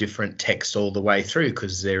sort of different texts all the way through,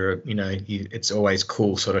 because they're, it's always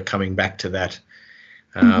cool sort of coming back to that,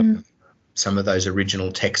 some of those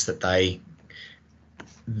original texts that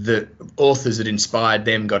the authors that inspired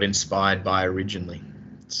them got inspired by originally.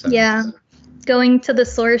 So, yeah, going to the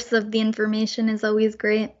source of the information is always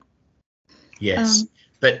great. Yes,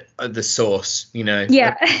 but the source, Yeah.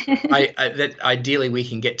 that ideally we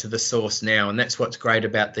can get to the source now, and that's what's great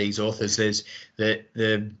about these authors. There's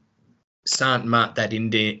the Sant Mat, that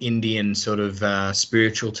Indian sort of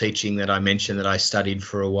spiritual teaching that I mentioned that I studied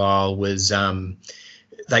for a while, was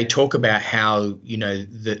they talk about how,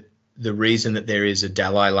 the reason that there is a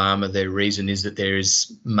Dalai Lama, the reason is that there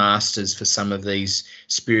is masters for some of these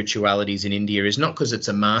spiritualities in India, is not because it's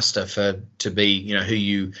a master to be,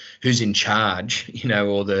 who's in charge,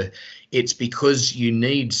 it's because you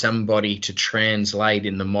need somebody to translate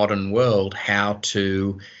in the modern world how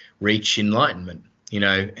to reach enlightenment.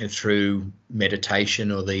 and through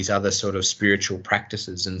meditation or these other sort of spiritual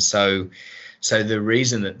practices. And so the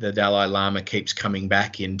reason that the Dalai Lama keeps coming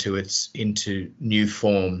back into new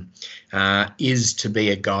form is to be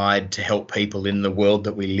a guide to help people in the world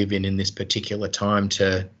that we live in this particular time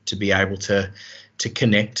to be able to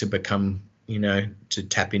connect, to become, to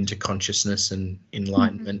tap into consciousness and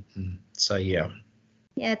enlightenment. And so, yeah.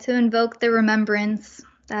 Yeah, to invoke the remembrance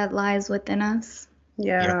that lies within us.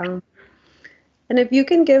 Yeah. Yep. And if you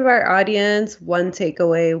can give our audience one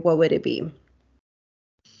takeaway, what would it be?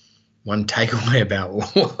 One takeaway about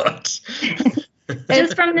what?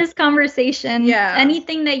 Just from this conversation. Yeah.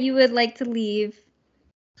 Anything that you would like to leave.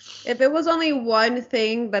 If it was only one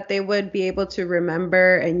thing that they would be able to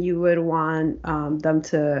remember and you would want them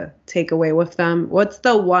to take away with them, what's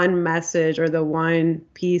the one message or the one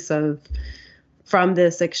piece from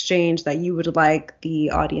this exchange that you would like the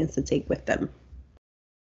audience to take with them?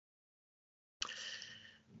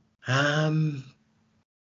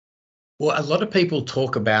 Well, a lot of people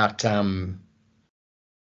talk about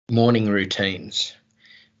morning routines.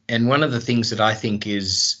 And one of the things that I think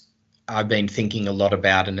I've been thinking a lot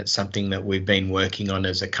about, and it's something that we've been working on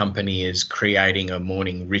as a company, is creating a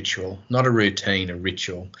morning ritual, not a routine, a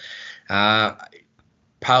ritual.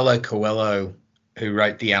 Paulo Coelho, who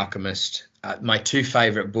wrote The Alchemist, my two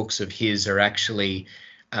favorite books of his are actually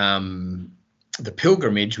The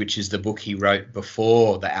Pilgrimage, which is the book he wrote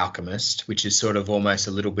before The Alchemist, which is sort of almost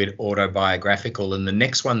a little bit autobiographical. And the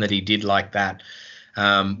next one that he did like that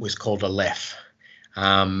was called Aleph.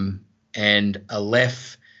 And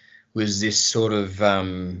Aleph was this sort of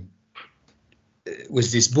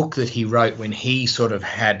was this book that he wrote when he sort of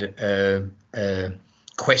had a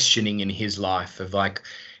questioning in his life of like,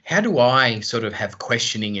 how do I sort of have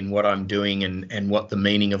questioning in what I'm doing and what the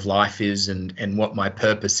meaning of life is and what my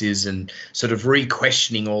purpose is, and sort of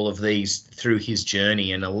re-questioning all of these through his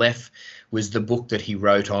journey. And Aleph was the book that he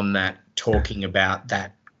wrote on that, talking about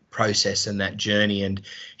that process and that journey. And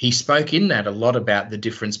he spoke in that a lot about the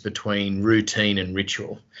difference between routine and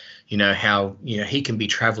ritual. How, he can be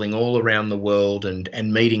traveling all around the world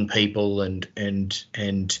and meeting people and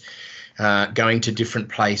going to different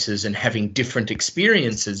places and having different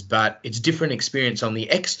experiences, but it's different experience on the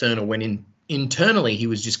external when internally he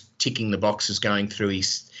was just ticking the boxes, going through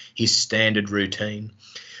his standard routine,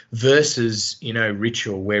 versus,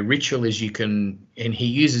 ritual, where ritual is and he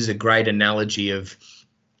uses a great analogy of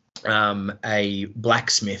a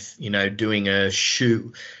blacksmith, doing a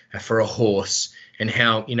shoe for a horse, and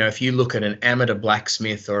how, if you look at an amateur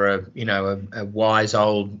blacksmith or a wise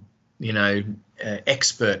old,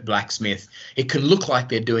 expert blacksmith, it can look like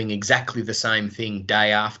they're doing exactly the same thing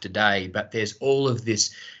day after day, but there's all of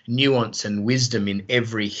this nuance and wisdom in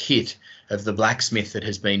every hit of the blacksmith that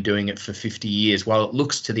has been doing it for 50 years. While it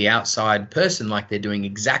looks to the outside person like they're doing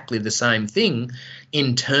exactly the same thing,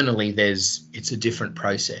 internally it's a different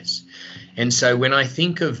process. And so when I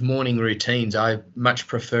think of morning routines, I much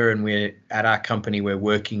prefer, and we're at our company, we're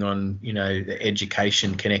working on, the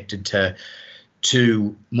education connected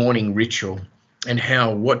to morning ritual.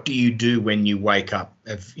 And what do you do when you wake up?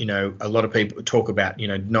 A lot of people talk about,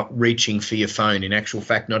 not reaching for your phone, in actual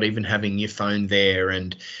fact, not even having your phone there.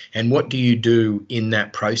 And what do you do in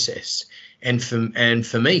that process? And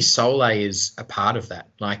for me, Soleil is a part of that.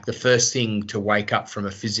 Like, the first thing to wake up from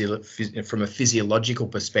a physiological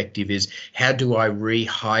perspective is, how do I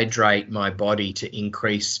rehydrate my body to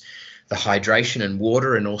increase the hydration and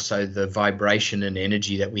water, and also the vibration and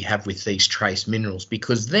energy that we have with these trace minerals?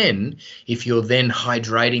 Because then, if you're then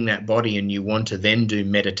hydrating that body and you want to then do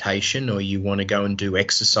meditation, or you want to go and do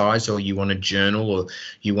exercise, or you want to journal, or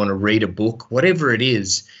you want to read a book, whatever it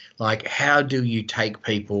is, like, how do you get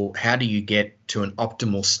to an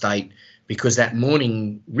optimal state? Because that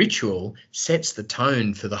morning ritual sets the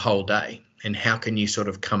tone for the whole day. And how can you sort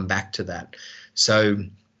of come back to that? So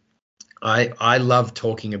I love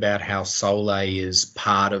talking about how Soleil is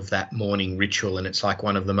part of that morning ritual, and it's like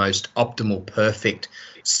one of the most optimal, perfect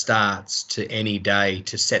starts to any day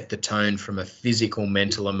to set the tone from a physical,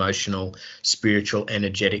 mental, emotional, spiritual,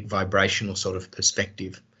 energetic, vibrational sort of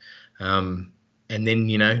perspective. And then,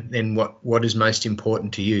 then what is most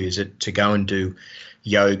important to you? Is it to go and do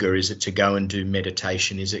yoga? Is it to go and do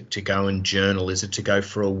meditation? Is it to go and journal? Is it to go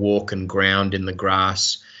for a walk and ground in the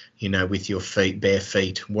grass, with your bare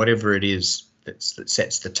feet? Whatever it is that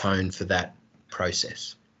sets the tone for that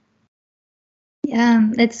process. Yeah,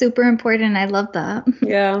 it's super important. I love that.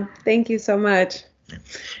 Yeah, thank you so much.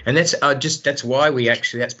 And that's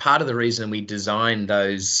that's part of the reason we designed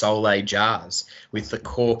those Soleil jars with the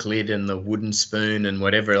cork lid and the wooden spoon and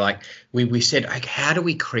whatever. Like, we said, like, how do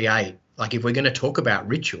we create like if we're going to talk about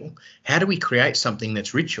ritual, how do we create something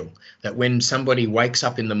that's ritual? That when somebody wakes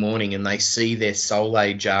up in the morning and they see their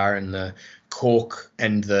Soleil jar and the cork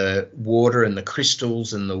and the water and the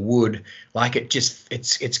crystals and the wood, like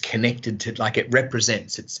it's connected to, like it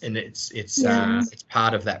represents, it's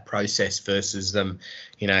part of that process versus them,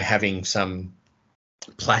 having some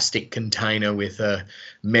plastic container with a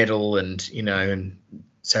metal and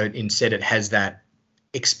so instead it has that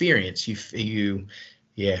experience.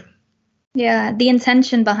 Yeah, the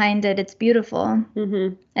intention behind it, it's beautiful.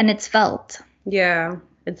 Mm-hmm. And it's felt. Yeah,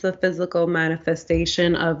 it's a physical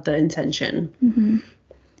manifestation of the intention. Mm-hmm.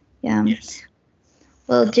 Yeah. Yes.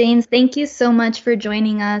 Well, James, thank you so much for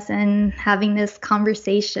joining us and having this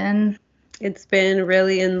conversation. It's been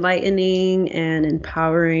really enlightening and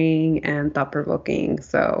empowering and thought-provoking.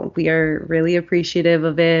 So we are really appreciative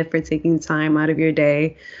of it, for taking time out of your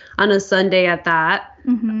day on a Sunday at that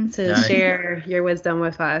to share your wisdom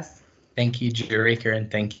with us. Thank you, Jerica,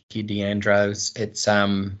 and thank you, Deandros. It's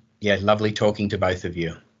lovely talking to both of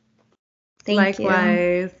you. Thank you.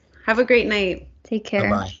 Likewise. Have a great night. Take care.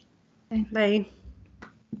 Bye-bye. Bye.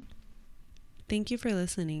 Thank you for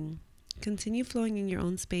listening. Continue flowing in your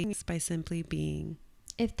own space by simply being.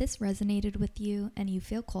 If this resonated with you and you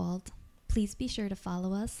feel called, please be sure to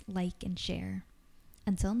follow us, like, and share.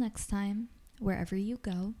 Until next time, wherever you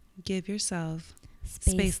go, give yourself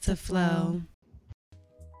space to flow.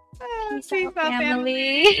 Peace out,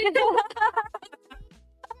 family.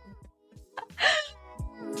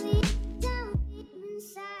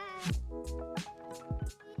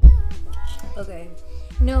 Okay.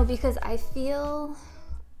 No, because I feel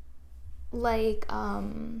like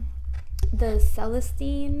the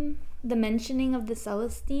Celestine, the mentioning of the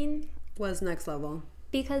Celestine was next level.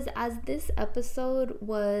 Because as this episode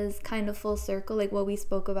was kind of full circle, like what we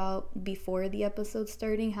spoke about before the episode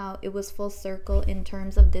starting, how it was full circle in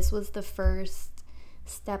terms of this was the first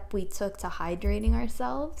step we took to hydrating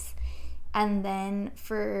ourselves. And then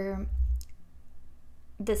for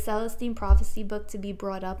the Celestine Prophecy book to be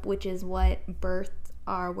brought up, which is what birthed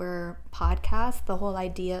our podcast, the whole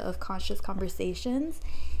idea of conscious conversations,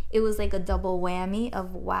 it was like a double whammy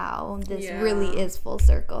of wow, this really is full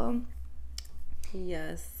circle.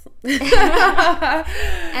 Yes.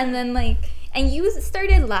 And then and you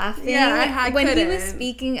started laughing. Yeah, when he was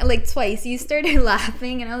speaking, twice, you started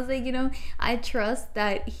laughing, and I was like, I trust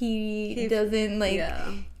that he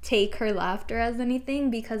doesn't take her laughter as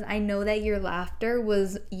anything, because I know that your laughter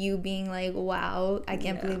was you being like, wow, I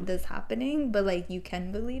can't believe this happening, but you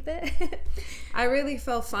can believe it. I really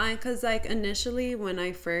felt fine, because initially when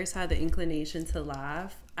I first had the inclination to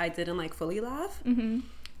laugh, I didn't fully laugh. Mm-hmm.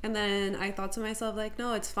 And then I thought to myself,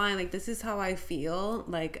 no, it's fine. This is how I feel.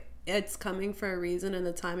 It's coming for a reason, and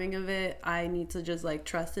the timing of it, I need to just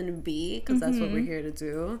trust and be, because that's what we're here to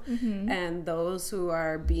do. Mm-hmm. And those who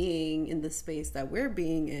are being in the space that we're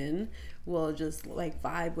being in will just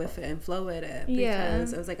vibe with it and flow with it.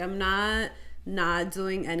 Because I was I'm not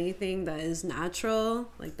doing anything that is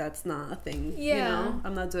natural. That's not a thing. Yeah.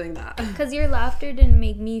 I'm not doing that. Because your laughter didn't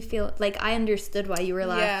make me feel I understood why you were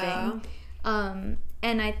laughing. Yeah.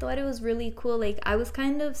 And I thought it was really cool. I was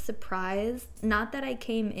kind of surprised. Not that I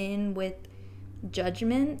came in with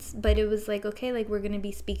judgments, but it was okay, we're going to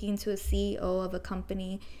be speaking to a CEO of a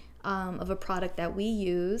company, of a product that we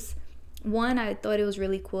use. One, I thought it was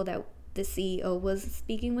really cool that the CEO was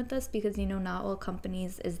speaking with us, because, not all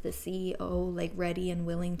companies is the CEO, ready and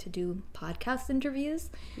willing to do podcast interviews.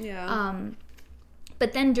 Yeah.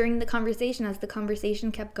 But then during the conversation, as the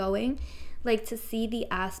conversation kept going, to see the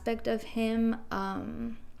aspect of him,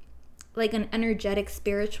 an energetic,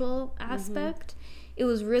 spiritual aspect, it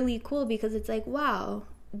was really cool, because it's wow,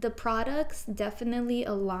 the products definitely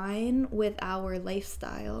align with our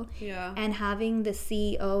lifestyle. Yeah. And having the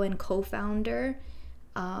CEO and co-founder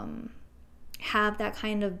have that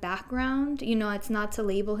kind of background, it's not to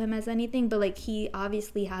label him as anything, but he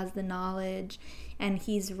obviously has the knowledge, and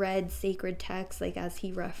he's read sacred texts, as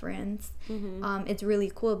he referenced. Mm-hmm. It's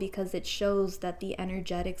really cool, because it shows that the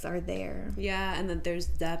energetics are there. Yeah, and that there's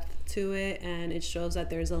depth to it, and it shows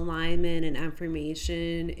that there's alignment and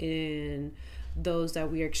affirmation in those that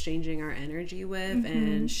we are exchanging our energy with,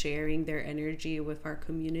 and sharing their energy with our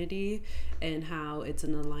community, and how it's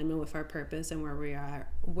in alignment with our purpose and where we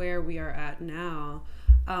are at now.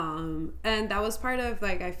 And that was part of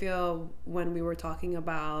I feel when we were talking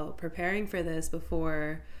about preparing for this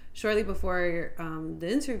shortly before the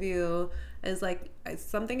interview, is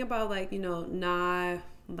something about not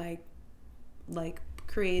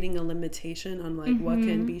creating a limitation on what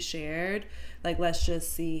can be shared. Let's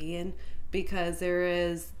just see. And because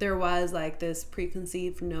there was like this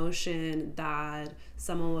preconceived notion that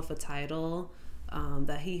someone with a title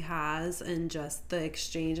that he has, and just the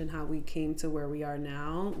exchange and how we came to where we are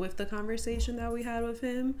now with the conversation that we had with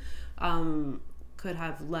him could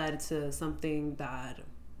have led to something that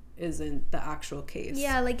isn't the actual case.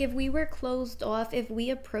 Yeah, like if we were closed off, if we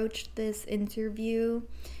approached this interview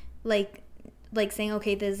like saying,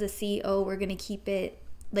 okay, this is a CEO, we're gonna keep it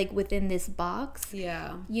like within this box,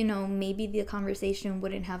 yeah, you know, maybe the conversation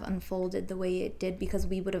wouldn't have unfolded the way it did, because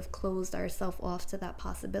we would have closed ourselves off to that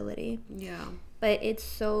possibility. Yeah. But it's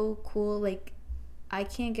so cool. Like, I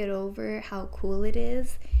can't get over how cool it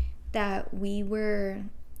is that we were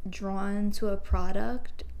drawn to a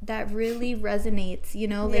product that really resonates, you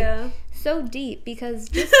know, like yeah. so deep, because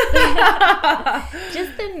just the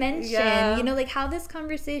mention, yeah. you know, like how this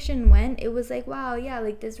conversation went, it was like, wow, yeah,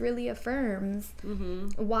 like this really affirms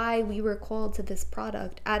why we were called to this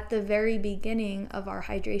product at the very beginning of our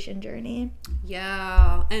hydration journey.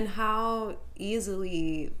 Yeah, and how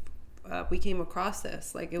easily we came across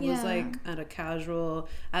this. Like, it was like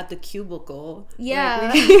at the cubicle.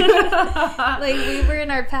 Yeah. Like we were in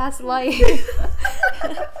our past life.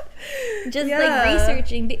 Just like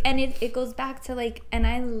researching. And it goes back to like, and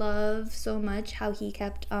I love so much how he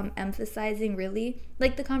kept emphasizing, really,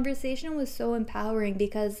 like the conversation was so empowering,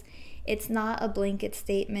 because it's not a blanket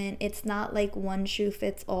statement. It's not like one shoe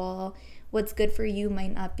fits all. What's good for you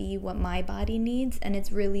might not be what my body needs, and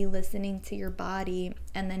it's really listening to your body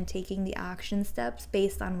and then taking the action steps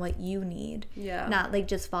based on what you need. Yeah. Not like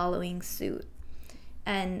just following suit.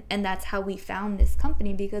 And that's how we found this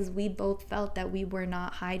company, because we both felt that we were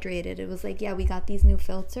not hydrated. It was like, yeah, we got these new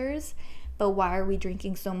filters, but why are we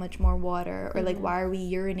drinking so much more water? Or like, why are we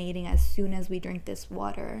urinating as soon as we drink this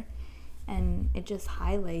water? And it just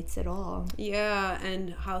highlights it all. Yeah,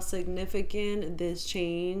 and how significant this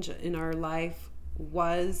change in our life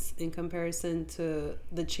was in comparison to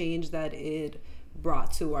the change that it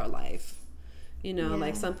brought to our life. You know,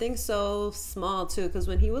 like something so small too, because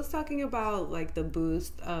when he was talking about like the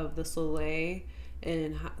boost of the Soleil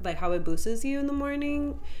and like how it boosts you in the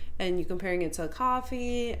morning, and you comparing it to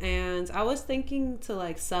coffee, and I was thinking to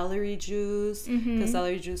like celery juice, because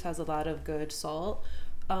celery juice has a lot of good salt.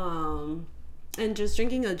 And just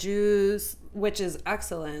drinking a juice, which is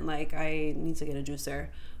excellent. Like, I need to get a juicer,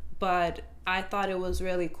 but I thought it was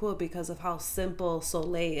really cool because of how simple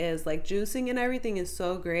Soleil is. Like, juicing and everything is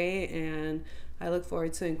so great, and I look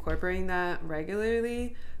forward to incorporating that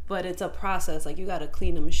regularly, but it's a process. Like, you got to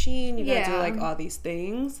clean the machine, you got to do like all these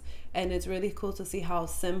things, and it's really cool to see how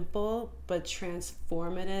simple but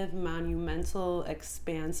transformative, monumental,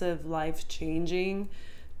 expansive, life-changing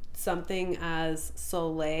something as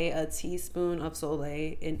Soleil, a teaspoon of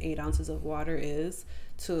Soleil in 8 ounces of water, is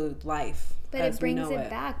to life. But it brings it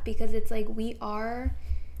back, because it's like we are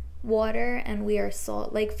water and we are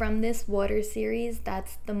salt. Like, from this water series,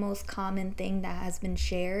 that's the most common thing that has been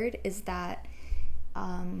shared, is that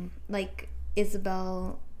like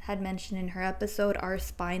Isabel had mentioned in her episode, our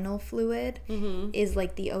spinal fluid is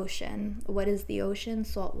like the ocean. What is the ocean?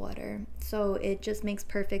 Salt water. So it just makes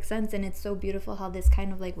perfect sense, and it's so beautiful how this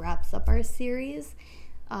kind of like wraps up our series,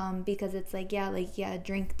 because it's like,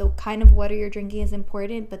 drink the kind of water you're drinking is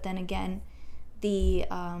important, but then again, the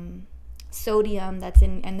sodium that's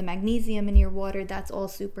in and the magnesium in your water, that's all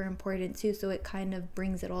super important too. So it kind of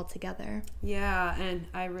brings it all together. Yeah, and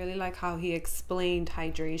I really like how he explained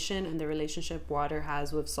hydration and the relationship water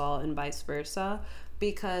has with salt and vice versa,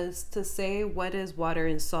 because to say what is water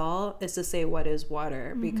and salt is to say what is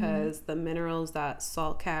water, because the minerals that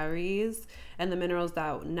salt carries and the minerals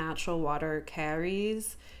that natural water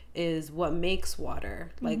carries is what makes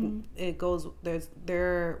water. Like, it goes,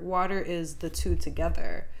 their water is the two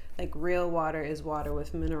together. Like, real water is water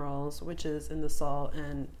with minerals, which is in the salt,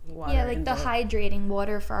 and water. Yeah, like the hydrating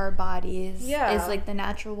water for our bodies is like the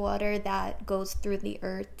natural water that goes through the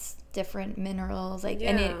earth's different minerals, like,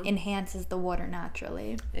 and it enhances the water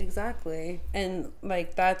naturally. Exactly. And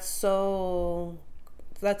like, that's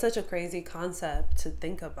such a crazy concept to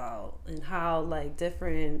think about, and how like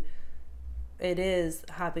different it is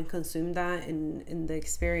having consumed that in the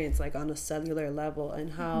experience, like on a cellular level,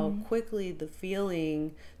 and how quickly the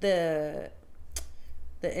feeling, the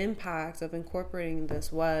impact of incorporating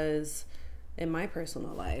this was in my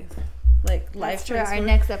personal life. Like, life for our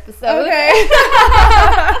next episode. Okay.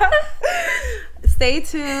 Stay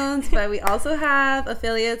tuned. But we also have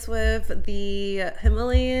affiliates with the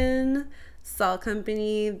Himalayan salt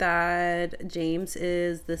company that James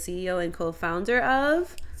is the CEO and co-founder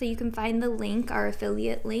of. So you can find the link, our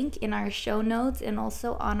affiliate link, in our show notes and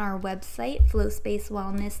also on our website,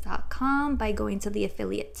 flowspacewellness.com, by going to the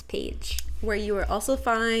affiliates page. Where you will also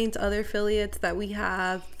find other affiliates that we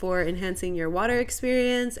have for enhancing your water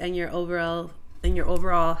experience and your overall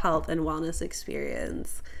health and wellness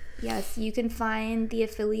experience. Yes, you can find the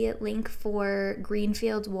affiliate link for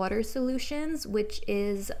Greenfield Water Solutions, which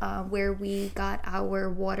is where we got our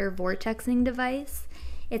water vortexing device.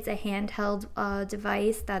 It's a handheld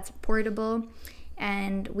device that's portable,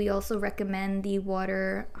 and we also recommend the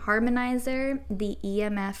water harmonizer, the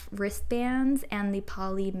EMF wristbands, and the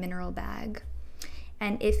poly mineral bag.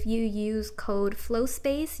 And if you use code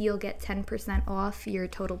FLOWSPACE, you'll get 10% off your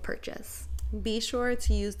total purchase. Be sure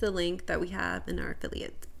to use the link that we have in our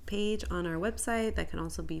affiliate page on our website that can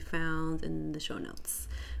also be found in the show notes.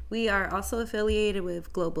 We are also affiliated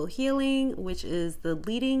with Global Healing, which is the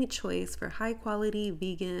leading choice for high quality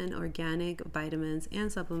vegan organic vitamins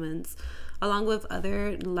and supplements, along with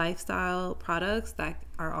other lifestyle products that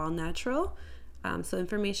are all natural. So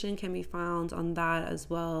information can be found on that as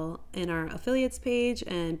well in our affiliates page,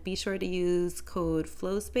 and be sure to use code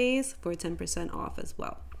FLOWSPACE for 10% off as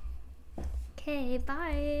well. Okay,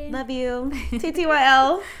 bye. Love you.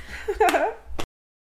 TTYL.